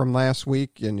from last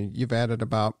week, and you've added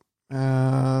about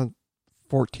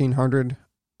 1,400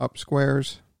 up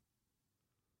squares.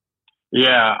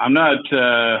 Yeah, I'm not.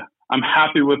 I'm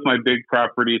happy with my big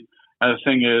properties. And the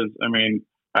thing is, I mean,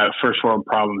 first world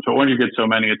problems. But when you get so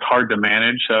many, it's hard to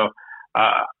manage. So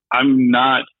I'm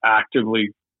not actively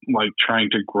like trying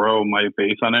to grow my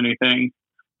base on anything.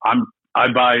 I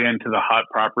buy into the hot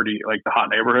property, like the hot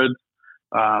neighborhoods.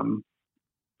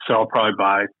 So I'll probably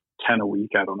buy 10 a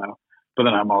week. I don't know. But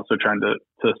then I'm also trying to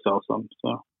sell some.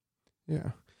 So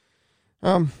yeah.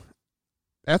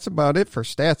 That's about it for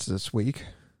stats this week.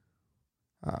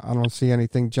 I don't see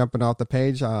anything jumping off the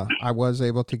page. I was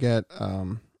able to get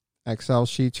Excel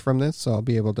sheets from this, so I'll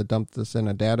be able to dump this in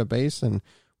a database, and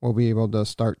we'll be able to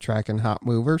start tracking hot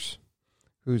movers,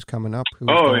 who's coming up, who's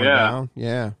going down.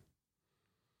 Yeah.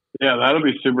 Yeah, that'll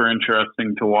be super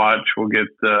interesting to watch. We'll get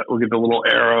the little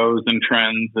arrows and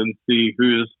trends and see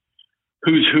who's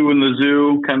who in the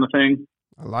zoo kind of thing.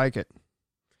 I like it.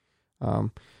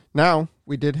 Now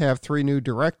we did have 3 new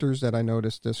directors that I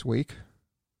noticed this week.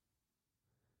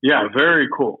 Yeah, very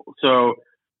cool. So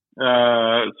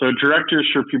directors,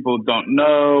 for people who don't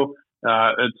know,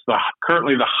 it's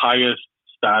currently the highest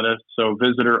status. So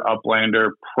visitor,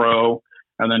 Uplander, pro,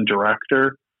 and then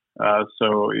director.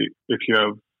 So if you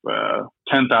have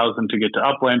 10,000 to get to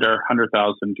Uplander,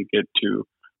 100,000 to get to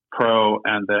pro,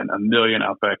 and then 1 million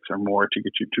UpX or more to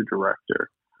get you to director.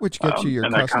 Which gets you your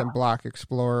custom block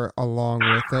explorer along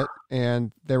with it.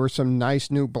 And there were some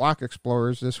nice new block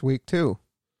explorers this week too.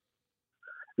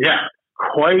 Yeah,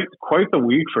 quite the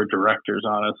week for directors,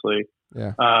 honestly.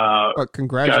 Yeah. But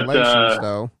congratulations,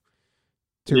 though.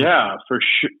 Yeah, for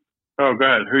sure. Oh, go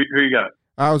ahead. Who you got?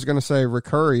 I was going to say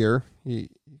Recurrier. He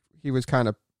was kind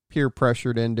of peer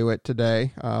pressured into it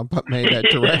today, but made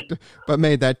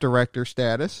that director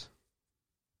status.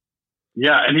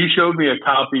 Yeah, and he showed me a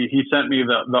copy. He sent me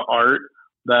the art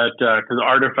that because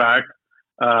Artifact,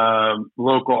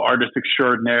 local artist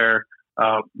extraordinaire,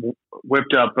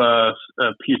 whipped up a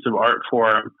piece of art for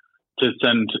him to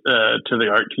send to the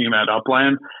art team at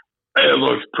Upland. It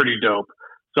looks pretty dope.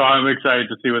 So I'm excited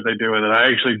to see what they do with it. I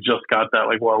actually just got that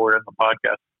like while we're in the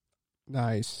podcast.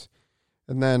 Nice.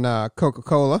 And then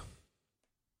Coca-Cola.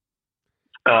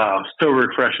 So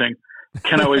refreshing.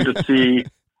 Cannot wait to see.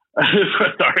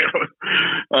 Sorry,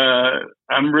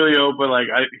 I'm really open. Like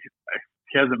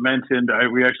he hasn't mentioned.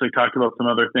 We actually talked about some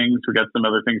other things. We got some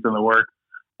other things in the works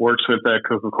with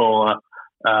Coca-Cola.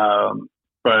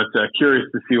 But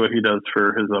curious to see what he does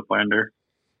for his Uplander.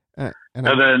 And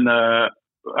then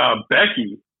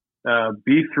Becky,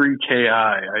 B3KI,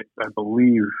 I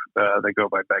believe they go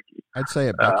by Becky. I'd say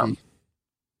it, Becky.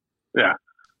 Yeah,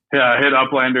 I hit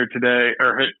Uplander today,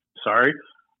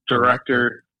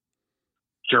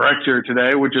 Director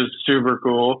today, which is super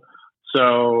cool.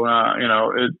 So,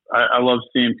 I love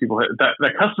seeing people hit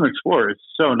that custom explorer is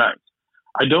so nice.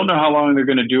 I don't know how long they're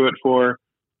going to do it for.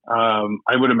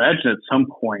 I would imagine at some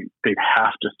point they'd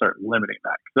have to start limiting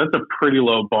that. That's a pretty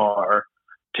low bar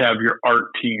to have your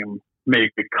art team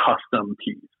make a custom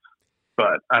piece.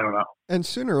 But I don't know. And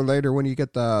sooner or later, when you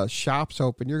get the shops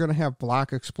open, you're going to have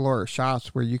Block Explorer shops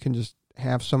where you can just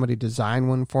have somebody design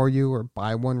one for you or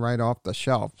buy one right off the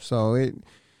shelf. So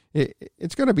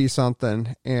it's going to be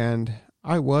something. And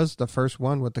I was the first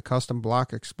one with the custom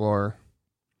Block Explorer.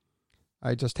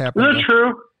 I just happened. Is that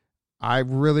true? I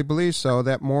really believe so.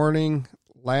 That morning,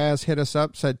 Laz hit us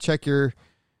up, said, check your...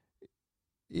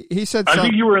 He said something. I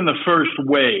think you were in the first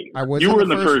wave. I was in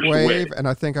the first wave, and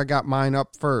I think I got mine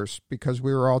up first because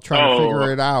we were all trying to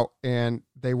figure it out, and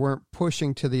they weren't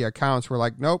pushing to the accounts. We're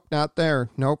like, nope, not there.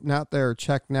 Nope, not there.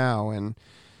 Check now. And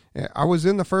I was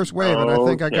in the first wave, and I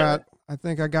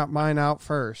think I got mine out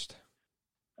first.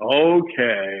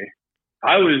 Okay.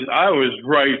 I was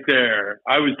right there.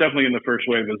 I was definitely in the first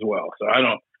wave as well. So I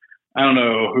don't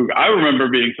know who. I remember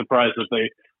being surprised that they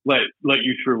let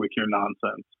you through with your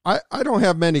nonsense. I don't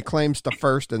have many claims to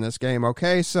first in this game,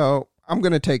 okay? So I'm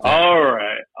going to take that. All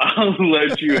right. I'll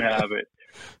let you have it.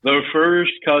 The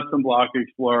first custom block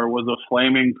explorer was a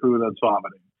flaming poo that's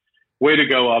vomiting. Way to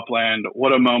go, Upland.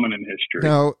 What a moment in history.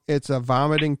 No, it's a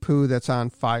vomiting poo that's on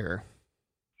fire.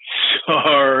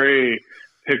 Sorry.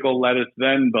 Pickle, lettuce,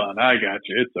 then bun. I got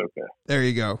you. It's okay. There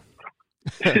you go.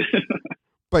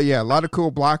 But yeah, a lot of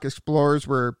cool block explorers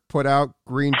were put out.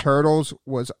 Green Turtles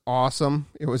was awesome.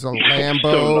 It was a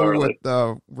Lambo with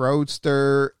the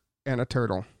Roadster and a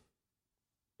turtle.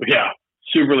 Yeah,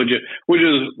 super legit, which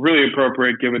is really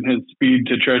appropriate given his speed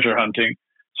to treasure hunting.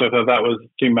 So I thought that was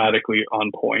thematically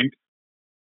on point.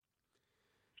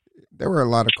 There were a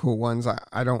lot of cool ones.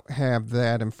 I don't have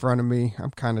that in front of me.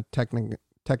 I'm kind of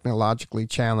technologically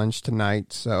challenged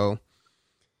tonight, so...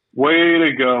 Way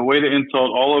to go. Way to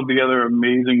insult all of the other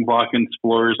amazing block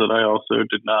explorers that I also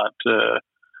did not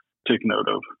take note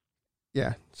of.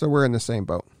 Yeah, so we're in the same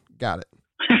boat. Got it.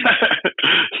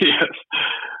 Yes.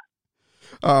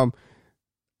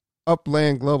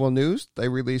 Upland Global News, they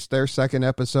released their second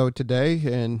episode today,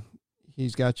 and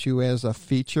he's got you as a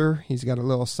feature. He's got a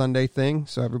little Sunday thing,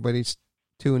 so everybody's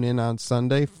tune in on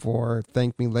Sunday for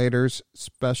ThankMeLater's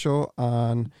special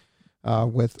on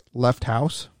with Left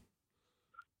House.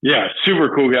 Yeah,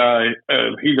 super cool guy.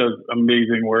 He does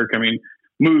amazing work. I mean,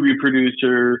 movie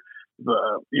producer,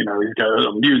 he's got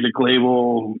a music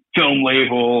label, film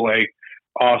label, like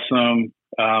awesome.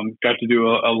 Got to do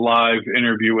a live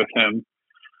interview with him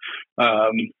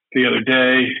the other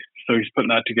day. So he's putting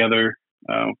that together.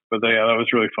 That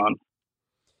was really fun.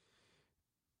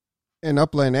 In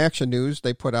Upland Action News,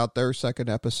 they put out their second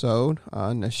episode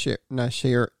on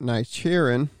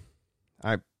Nishirin.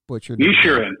 I butchered it.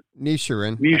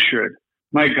 Nishirin.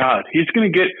 My God, he's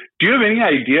going to get... Do you have any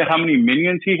idea how many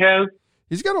minions he has?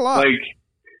 He's got a lot.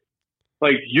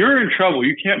 Like you're in trouble.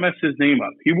 You can't mess his name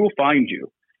up. He will find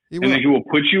you. And then he will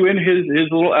put you in his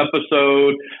little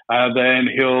episode. Then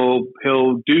he'll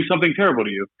do something terrible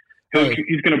to you.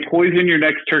 He's going to poison your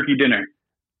next turkey dinner.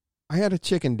 I had a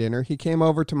chicken dinner. He came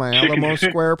over to my Alamo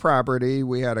Square property.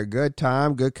 We had a good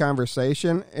time, good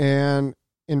conversation, and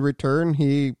in return,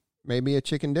 he made me a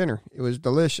chicken dinner. It was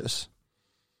delicious.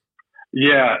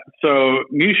 Yeah. So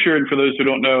Nishirin, for those who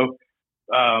don't know,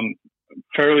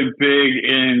 fairly big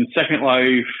in Second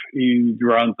Life. He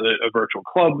runs a virtual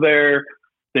club there.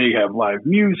 They have live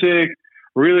music,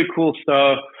 really cool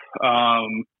stuff.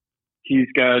 He's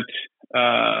got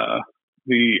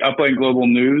the Upland Global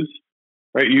News,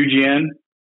 right? UGN.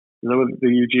 Is that what the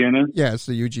UGN is? Yeah, it's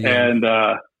the UGN. And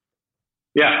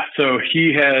so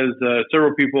he has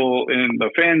several people in the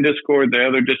fan Discord, the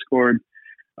other Discord,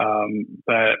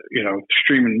 that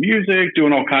streaming music,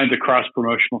 doing all kinds of cross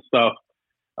promotional stuff.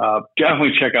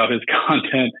 Definitely check out his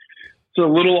content. It's a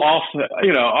little off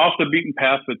the beaten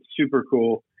path, but super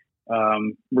cool.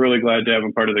 Really glad to have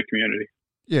him part of the community.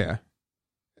 Yeah.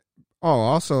 Oh,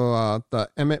 also the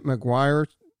Emmett McGuire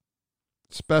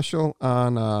special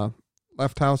on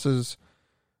Left House's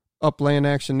Upland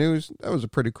Action News. That was a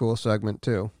pretty cool segment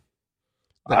too.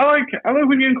 I like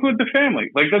when you include the family.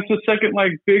 Like that's the second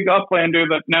big Uplander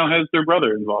that now has their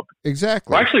brother involved.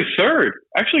 Exactly. Well, actually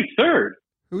third.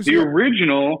 Who's the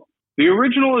original? The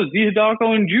original is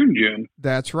Zihadako and Jun.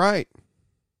 That's right.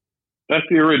 That's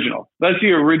the original. That's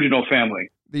the original family.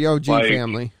 The OG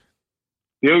family.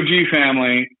 The OG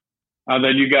family.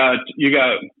 Then you got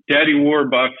Daddy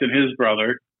Warbucks and his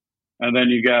brother, and then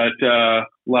you got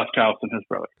Left House and his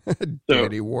brother.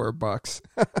 Daddy Warbucks.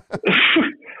 I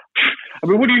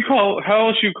mean, what do you call? How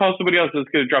else do you call somebody else that's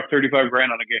going to drop $35,000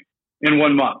 on a game in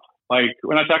 1 month? Like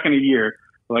we're not talking a year.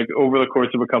 Like over the course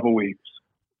of a couple weeks.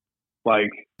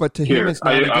 But to him, it's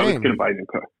not a game. I was going to buy a new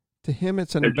car. To him,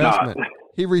 it's an investment.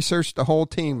 He researched the whole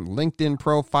team, LinkedIn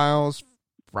profiles,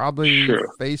 probably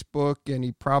Facebook, and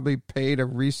he probably paid a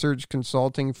research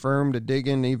consulting firm to dig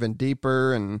in even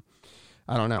deeper. And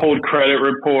I don't know. Old credit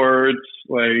reports,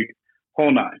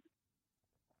 whole nine.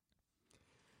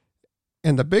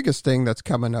 And the biggest thing that's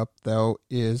coming up, though,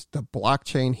 is the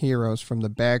blockchain heroes from the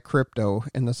Bad Crypto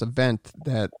and this event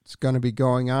that's going to be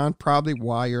going on probably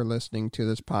while you're listening to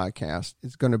this podcast.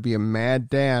 It's going to be a mad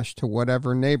dash to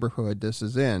whatever neighborhood this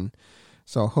is in.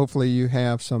 So hopefully you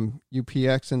have some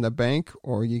UPX in the bank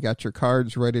or you got your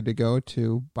cards ready to go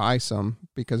to buy some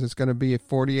because it's going to be a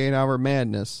 48-hour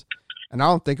madness. And I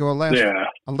don't think it will last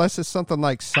unless it's something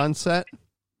like Sunset.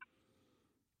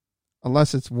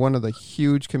 Unless it's one of the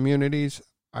huge communities,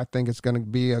 I think it's going to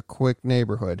be a quick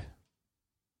neighborhood.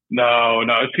 No,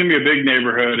 it's going to be a big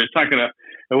neighborhood. It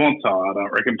won't sell out, I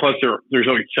don't reckon. Plus, there's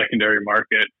always secondary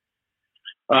market.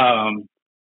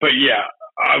 But yeah,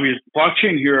 obviously,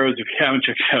 Blockchain Heroes, if you haven't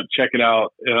checked it out, check it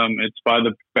out. It's by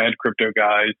the Bad Crypto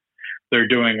guys. They're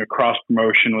doing a cross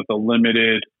promotion with a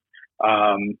limited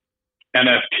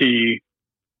NFT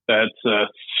that's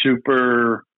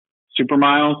super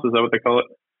miles. Is that what they call it?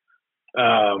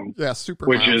 Super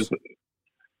which miles. Is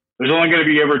there's only going to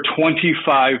be ever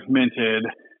 25 minted,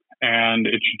 and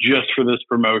it's just for this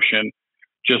promotion,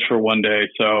 just for one day.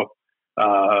 So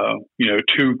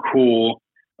two cool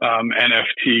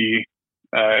NFT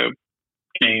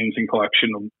games and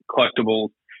collectibles.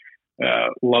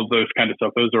 Love those kind of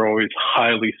stuff. Those are always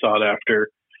highly sought after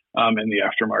in the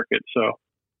aftermarket. So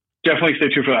definitely stay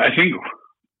tuned for that. I think,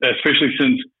 especially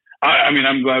since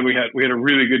I'm glad we had a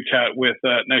really good chat with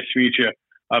Nice to meet you.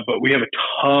 But we have a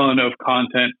ton of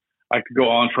content. I could go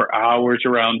on for hours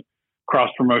around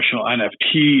cross-promotional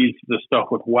NFTs, the stuff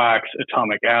with Wax,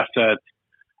 Atomic Assets.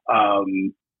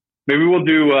 Maybe we'll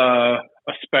do a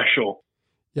special.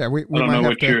 Yeah, we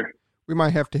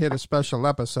might have to hit a special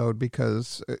episode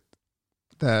because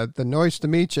the Noice to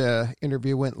meet you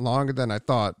interview went longer than I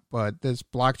thought. But this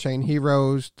Blockchain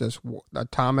Heroes, this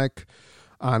Atomic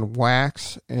on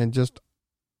Wax, and just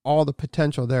all the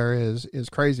potential there is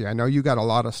crazy. I know you got a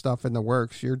lot of stuff in the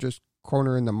works. You're just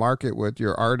cornering the market with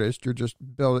your artist. You're just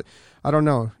building. I don't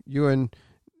know. You and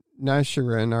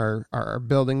Nashirin are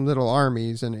building little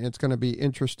armies, and it's going to be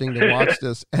interesting to watch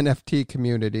this NFT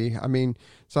community. I mean,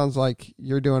 sounds like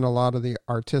you're doing a lot of the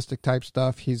artistic type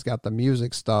stuff. He's got the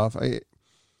music stuff.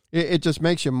 It just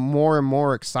makes you more and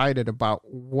more excited about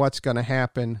what's going to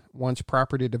happen once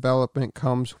property development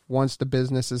comes, once the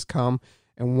businesses come,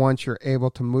 and once you're able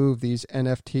to move these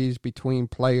NFTs between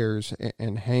players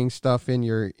and hang stuff in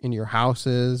your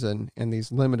houses and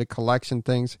these limited collection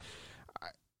things.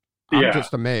 I'm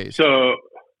just amazed. So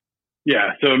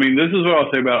I mean, this is what I'll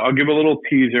say about it. I'll give a little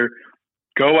teaser.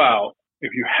 Go out,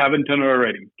 if you haven't done it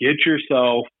already, get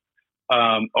yourself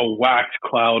a Wax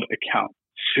Cloud account.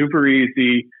 Super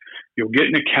easy. You'll get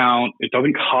an account. It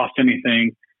doesn't cost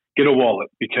anything. Get a wallet,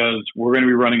 because we're going to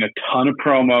be running a ton of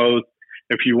promos.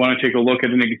 If you want to take a look at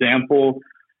an example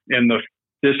in the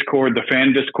Discord, the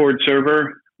fan Discord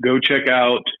server, go check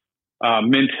out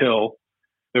Mint Hill.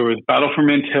 There was Battle for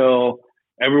Mint Hill.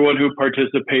 Everyone who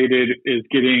participated is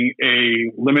getting a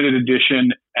limited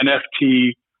edition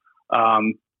NFT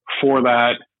for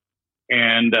that.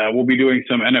 And we'll be doing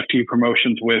some NFT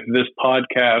promotions with this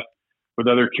podcast, with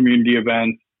other community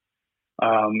events.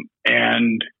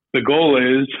 And the goal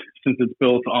is, since it's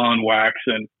built on Wax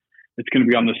and it's going to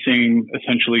be on the same,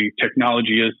 essentially,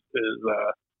 technology as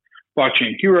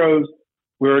Blockchain Heroes,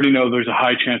 we already know there's a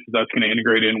high chance that that's going to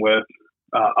integrate in with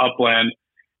Upland.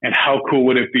 And how cool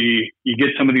would it be? You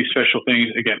get some of these special things,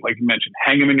 again, like you mentioned,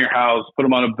 hang them in your house, put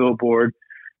them on a billboard,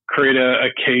 create a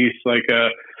case, like a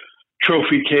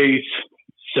trophy case,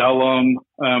 sell them,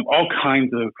 all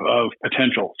kinds of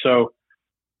potential. So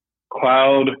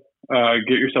cloud,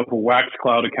 get yourself a Wax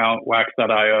Cloud account,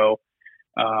 wax.io.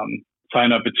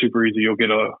 Sign up. It's super easy. You'll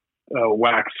get a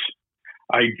Wax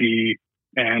ID,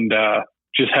 and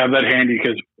just have that handy,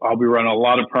 because I'll be running a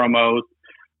lot of promos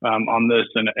on this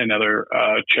and other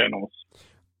channels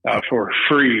for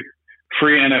free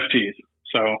NFTs.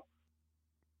 So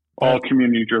all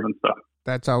community driven stuff.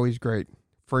 That's always great.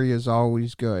 Free is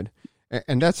always good.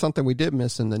 And that's something we did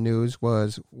miss in the news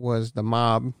was the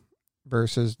mob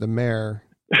versus the mayor.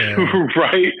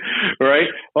 Right.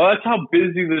 Well, that's how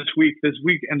busy this week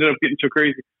ended up getting so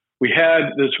crazy. We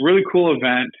had this really cool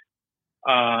event.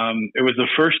 It was the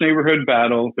first neighborhood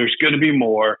battle. There's going to be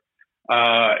more.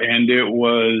 And it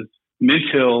was Mint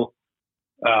Hill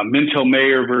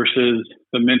Mayor versus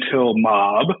the Mint Hill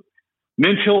mob.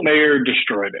 Mint Hill Mayor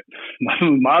destroyed it.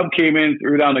 Mob came in,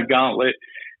 threw down a gauntlet,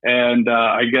 and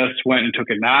I guess went and took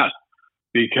a nap,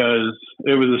 because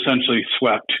it was essentially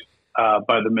swept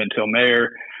by the Mint Hill Mayor,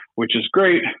 which is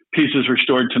great. Pieces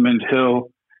restored to Mint Hill.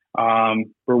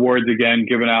 Rewards again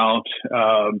given out.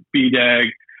 BDAG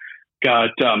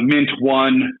got Mint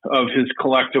 1 of his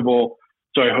collectible.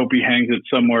 So I hope he hangs it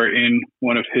somewhere in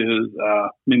one of his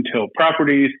Mint Hill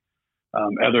properties.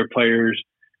 Other players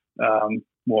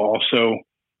will also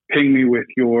ping me with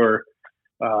your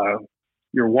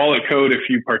wallet code if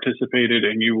you participated,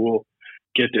 and you will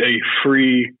get a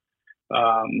free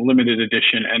limited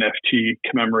edition NFT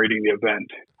commemorating the event.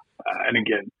 And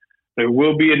again, there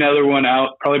will be another one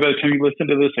out probably by the time you listen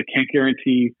to this. I can't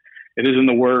guarantee. It is in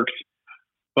the works,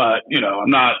 but I'm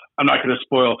not going to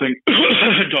spoil things.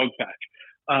 Dog patch.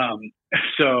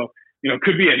 So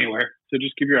could be anywhere. So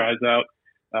just keep your eyes out.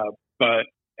 But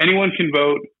anyone can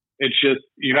vote. It's just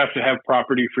you have to have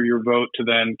property for your vote to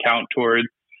then count towards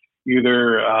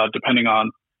either depending on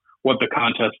what the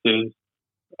contest is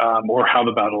or how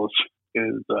the battle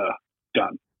is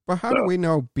done. But how do we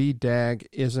know BDAG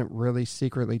isn't really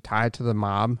secretly tied to the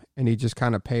mob and he just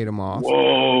kind of paid him off?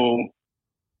 Whoa.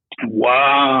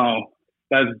 Wow.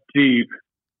 That's deep.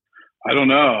 I don't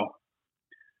know.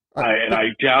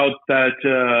 I doubt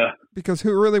that. Because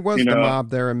who really was the mob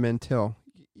there in Mint Hill?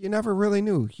 You never really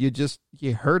knew.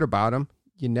 You heard about him.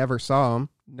 You never saw him.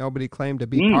 Nobody claimed to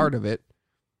be part of it.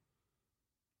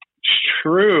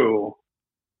 true.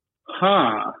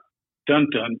 Huh. Dun,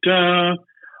 dun, dun.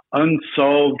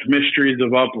 Unsolved mysteries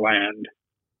of Upland.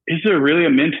 Is there really a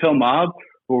Mint Hill mob,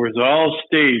 or was it all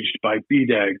staged by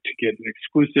BDAG to get an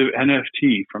exclusive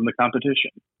NFT from the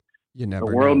competition? You never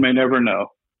The world know. may never know.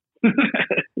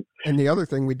 And the other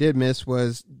thing we did miss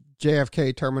was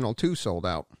JFK Terminal 2 sold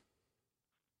out.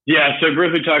 Yeah, so I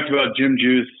briefly talked about Jim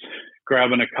Juice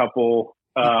grabbing a couple.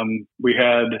 We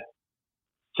had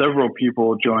several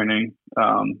people joining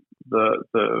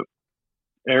the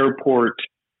airport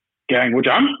gang, which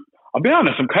I'll be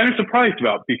honest, I'm kind of surprised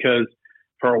about, because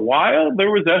for a while there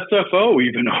was SFO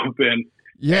even open.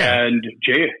 Yeah. And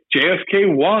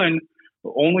JFK 1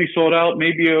 only sold out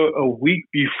maybe a week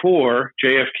before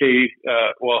JFK,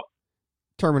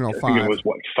 Terminal 5. I think it was,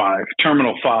 5?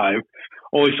 Terminal 5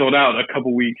 only sold out a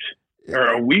couple weeks, or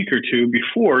a week or two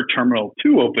before Terminal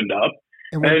 2 opened up.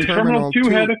 And when Terminal 2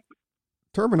 had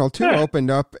Terminal 2 opened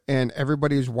up, and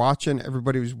everybody was watching,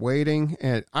 everybody was waiting.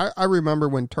 And I remember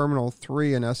when Terminal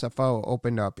 3 and SFO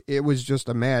opened up, it was just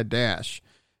a mad dash.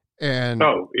 And,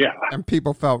 and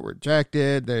people felt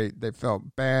rejected. They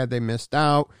felt bad. They missed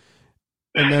out.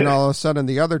 And then all of a sudden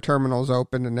the other terminals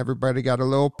opened and everybody got a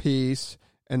little piece.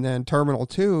 And then Terminal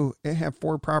 2, it had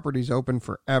 4 properties open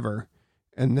forever.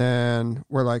 And then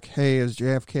we're like, hey, is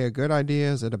JFK a good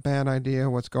idea? Is it a bad idea?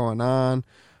 What's going on?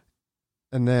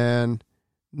 And then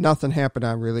nothing happened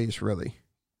on release, really,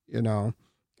 you know.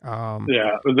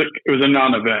 It was a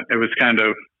non-event. It was kind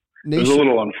of, it was a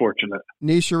little unfortunate.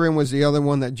 Nishirin was the other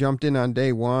one that jumped in on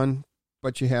day one,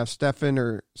 but you have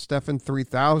Stefan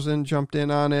 3000 jumped in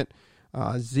on it.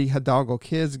 Z Hidalgo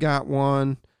Kids got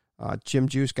one. Jim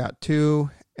Juice got 2.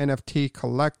 NFT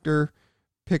Collector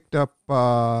picked up 2,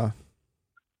 I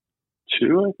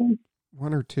think.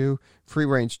 1 or 2. Free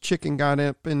Range Chicken got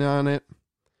up in on it.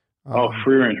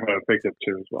 Free Range I picked up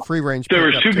 2 as well. Free Range. There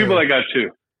were 2 people that got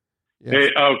 2.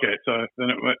 Yes. Okay, so then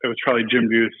it was probably Jim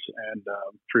Juice and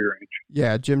Free Range.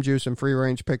 Yeah, Jim Juice and Free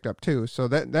Range picked up 2. So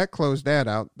that closed that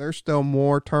out. There's still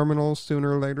more terminals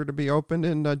sooner or later to be opened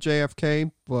in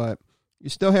JFK, but you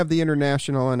still have the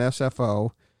International and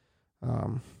SFO.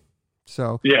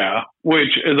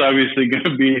 Which is obviously going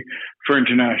to be for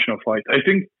international flights. I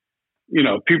think,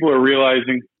 people are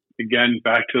realizing, again,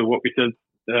 back to what we said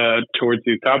towards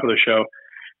the top of the show,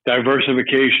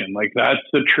 diversification. Like, that's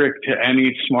the trick to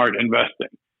any smart investing.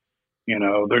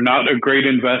 They're not a great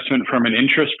investment from an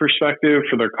interest perspective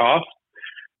for their cost,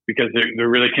 because they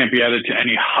really can't be added to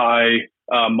any high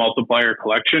multiplier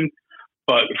collection.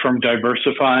 But from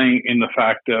diversifying in the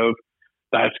fact of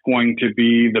that's going to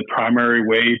be the primary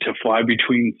way to fly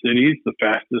between cities, the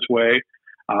fastest way,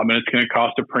 and it's going to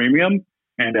cost a premium.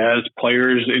 And as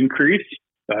players increase,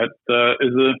 that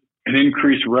is an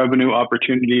increased revenue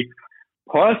opportunity.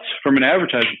 Plus, from an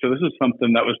advertising, so this is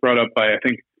something that was brought up by, I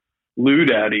think, Lou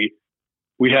Daddy.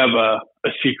 We have a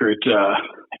secret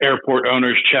airport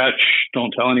owners chat.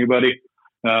 Don't tell anybody.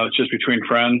 It's just between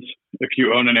friends. If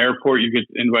you own an airport, you get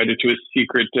invited to a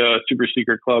secret, super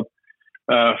secret club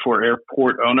for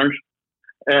airport owners.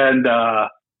 And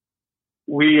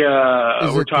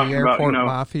we're talking about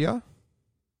mafia.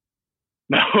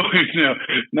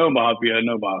 No mafia.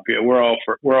 We're all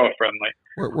friendly.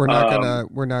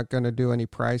 We're not gonna do any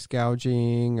price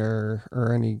gouging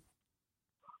or any.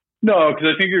 No, because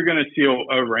I think you're going to see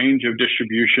a range of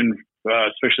distribution,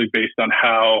 especially based on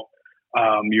how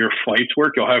your flights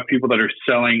work. You'll have people that are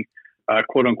selling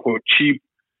quote unquote cheap,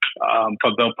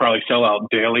 but they'll probably sell out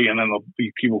daily, and then there'll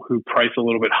be people who price a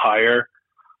little bit higher.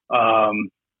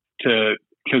 Because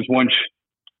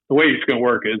the way it's going to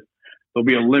work is there'll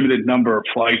be a limited number of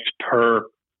flights per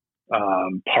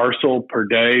parcel per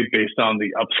day based on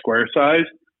the up square size.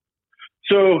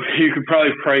 So you could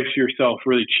probably price yourself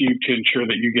really cheap to ensure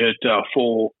that you get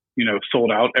full,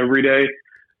 sold out every day.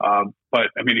 But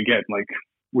I mean, again, like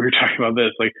we were talking about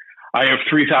this, like I have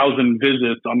 3,000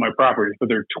 visits on my properties, but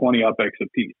they're 20 UpX a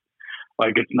piece.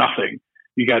 Like it's nothing.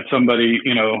 You got somebody,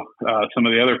 some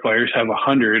of the other players have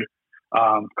 100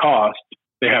 cost.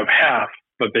 They have half,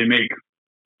 but they make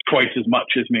twice as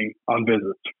much as me on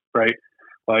visits, right?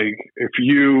 Like if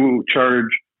you charge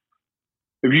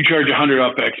 100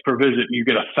 UpX per visit, you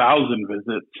get 1,000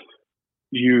 visits.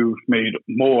 You've made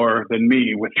more than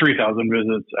me with 3,000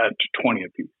 visits at 20 a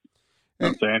piece. You know what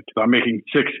I'm saying? Because I'm making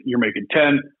 6, you're making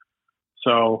 10.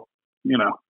 So,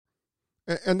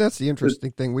 And that's the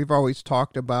interesting thing. We've always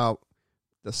talked about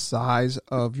the size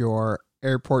of your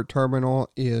airport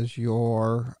terminal is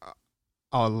your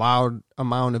allowed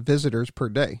amount of visitors per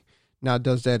day. Now,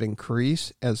 does that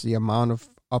increase as the amount of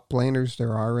uplanders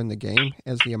there are in the game,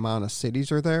 as the amount of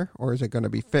cities are there, or is it going to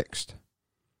be fixed?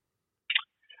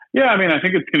 Yeah, I mean, I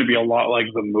think it's going to be a lot like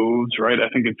the moves, right? I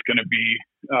think it's going to be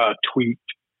tweaked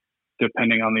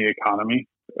depending on the economy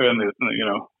and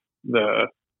the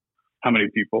how many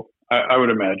people. I would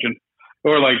imagine,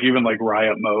 or like even like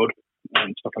riot mode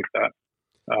and stuff like that.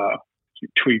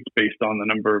 Tweaked based on the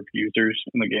number of users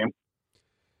in the game.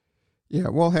 Yeah,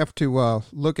 we'll have to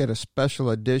look at a special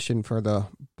edition for the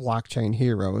blockchain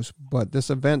heroes, but this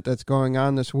event that's going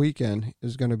on this weekend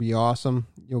is going to be awesome.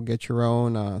 You'll get your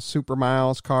own Super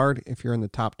Miles card if you're in the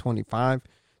top 25.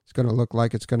 It's going to look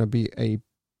like it's going to be a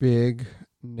big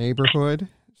neighborhood,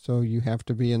 so you have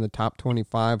to be in the top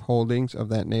 25 holdings of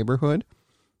that neighborhood.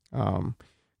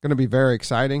 Going to be very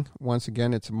exciting. Once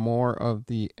again, it's more of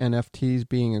the NFTs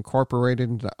being incorporated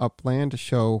into Upland to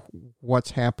show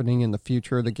what's happening in the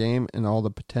future of the game and all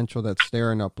the potential that's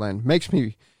there in Upland. Makes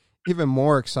me even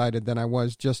more excited than I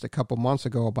was just a couple months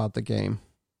ago about the game.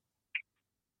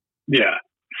 Yeah.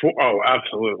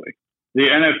 Absolutely. The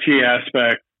NFT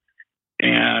aspect,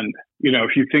 and,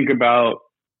 if you think about,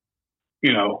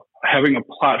 having a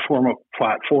platform of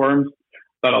platforms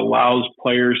that allows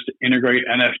players to integrate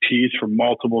NFTs from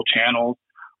multiple channels,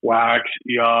 Wax,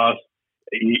 EOS,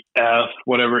 ETH,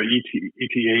 whatever ETH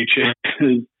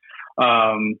is,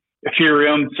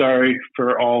 Ethereum, sorry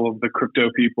for all of the crypto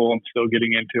people, I'm still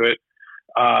getting into it.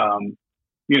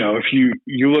 If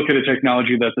you look at a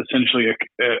technology that's essentially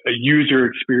a user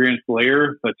experience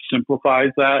layer that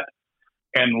simplifies that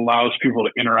and allows people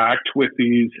to interact with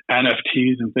these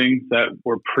NFTs and things that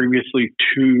were previously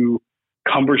too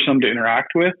cumbersome to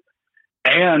interact with,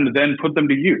 and then put them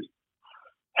to use.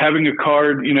 Having a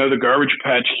card, the Garbage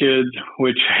Patch Kids,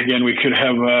 which again we could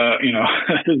have,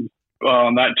 on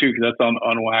that too, because that's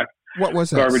on Wax. What was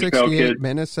that? Garbage 68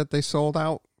 minutes that they sold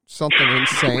out? Something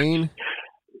insane.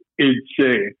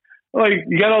 Insane. Like,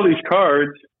 you got all these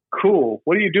cards. Cool.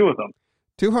 What do you do with them?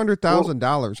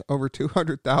 $200,000, over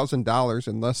 $200,000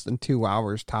 in less than 2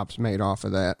 hours tops made off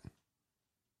of that.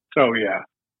 Oh yeah.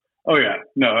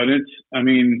 No, and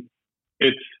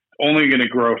it's only going to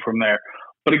grow from there.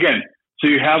 But again, so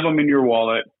you have them in your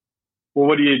wallet. Well,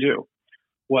 what do?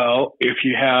 Well, if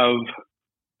you have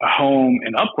a home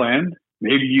in Upland,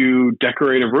 maybe you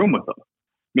decorate a room with them.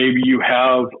 Maybe you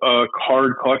have a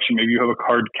card collection. Maybe you have a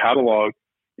card catalog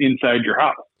inside your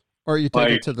house. Or you take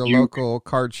it to the local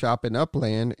card shop in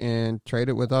Upland and trade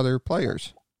it with other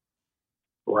players.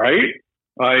 Right?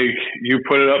 Like, you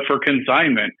put it up for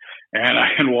consignment, and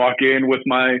I can walk in with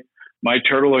my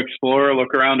Turtle Explorer,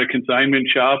 look around a consignment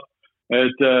shop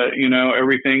at,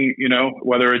 everything,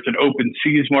 whether it's an open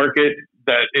seas market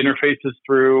that interfaces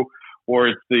through, or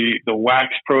it's the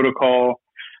Wax protocol,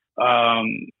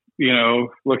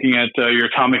 looking at your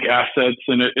atomic assets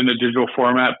in a digital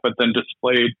format, but then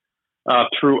displayed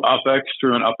through UpX,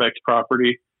 through an UpX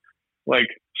property. Like,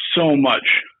 so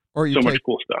much. Or much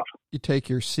cool stuff. You take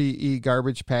your CE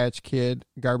Garbage Pail Kid,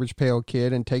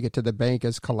 and take it to the bank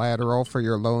as collateral for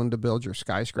your loan to build your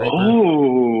skyscraper.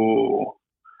 Oh,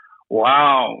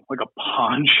 wow. Like a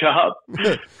pawn shop?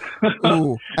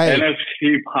 Ooh, hey,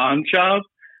 NFC pawn shop?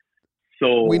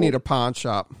 So we need a pawn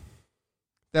shop.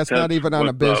 That's not even on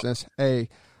a business. Up. Hey,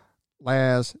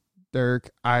 Laz, Dirk,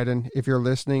 Iden, if you're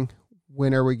listening,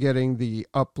 when are we getting the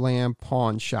Upland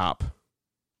pawn shop?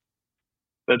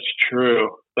 That's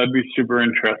true. That'd be super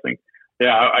interesting.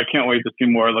 Yeah, I can't wait to see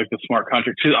more like the smart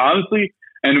contracts. Because honestly,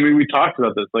 and we talked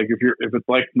about this. Like, if it's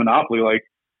like Monopoly, like,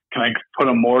 can I put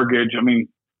a mortgage?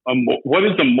 What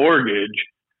is a mortgage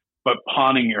but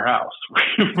pawning your house?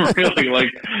 Really,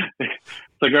 like,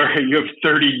 it's like, all right, you have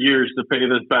 30 years to pay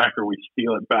this back, or we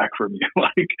steal it back from you.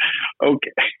 Like,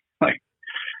 okay, like,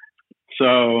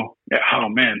 so yeah. Oh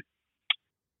man.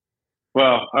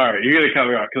 Well, all right, you got to cut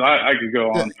it out because I could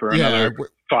go on for another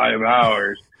 5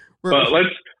 hours. But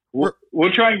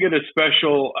we'll try and get a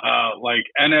special like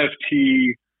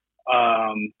NFT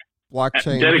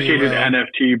blockchain dedicated hero.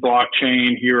 NFT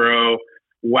blockchain hero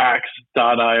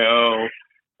Wax.io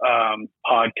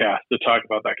podcast to talk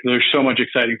about that, because there's so much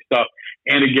exciting stuff.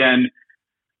 And again,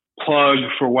 plug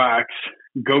for Wax.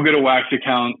 Go get a Wax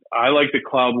account. I like the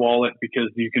cloud wallet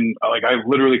because you can, like, I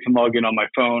literally can log in on my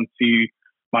phone, see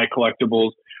my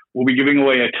collectibles. We'll be giving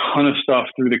away a ton of stuff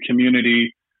through the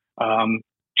community.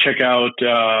 Check out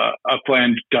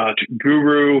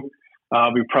upland.guru.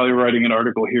 I'll be probably writing an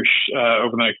article here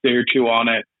over the next day or two on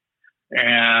it.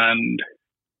 And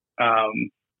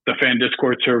the fan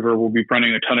Discord server will be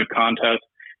running a ton of contests.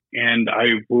 And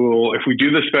I will, if we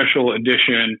do the special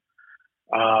edition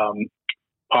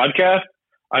podcast,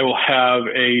 I will have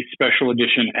a special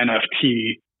edition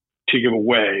NFT to give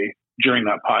away during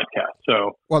that podcast.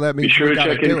 So that means be sure to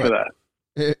check in for that.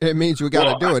 It means we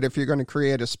got to do it. If you're going to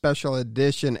create a special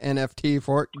edition NFT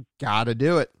for it, got to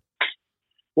do it.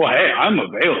 Well, hey, I'm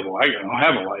available. I don't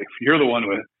have a life. You're the one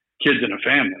with kids and a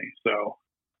family, so.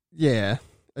 Yeah,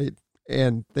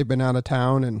 and they've been out of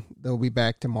town, and they'll be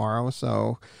back tomorrow.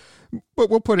 So, but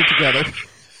we'll put it together.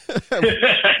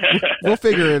 We'll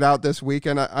figure it out this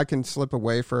weekend. I can slip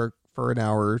away for an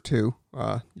hour or two.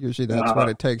 Usually that's what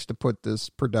it takes to put this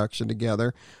production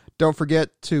together. Don't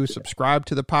forget to subscribe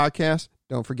to the podcast.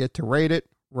 Don't forget to rate it,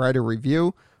 write a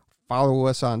review, follow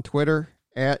us on Twitter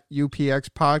at UPX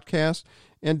Podcast,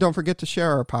 and don't forget to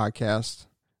share our podcast.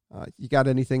 You got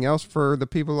anything else for the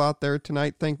people out there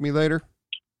tonight? Thank me later.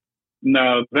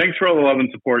 No, thanks for all the love and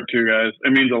support too, guys.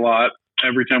 It means a lot.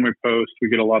 Every time we post, we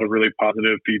get a lot of really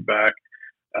positive feedback.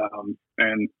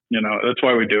 And, that's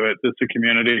why we do it. It's a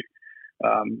community.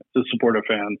 It's a supportive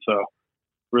fan. So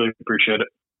really appreciate it.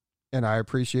 And I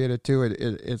appreciate it too.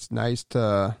 It's nice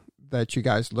that you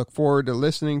guys look forward to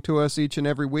listening to us each and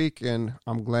every week. And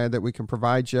I'm glad that we can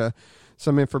provide you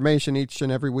some information each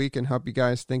and every week and help you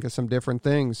guys think of some different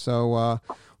things. So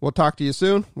we'll talk to you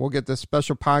soon. We'll get this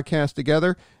special podcast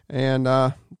together and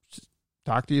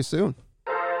talk to you soon.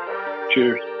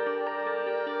 Cheers.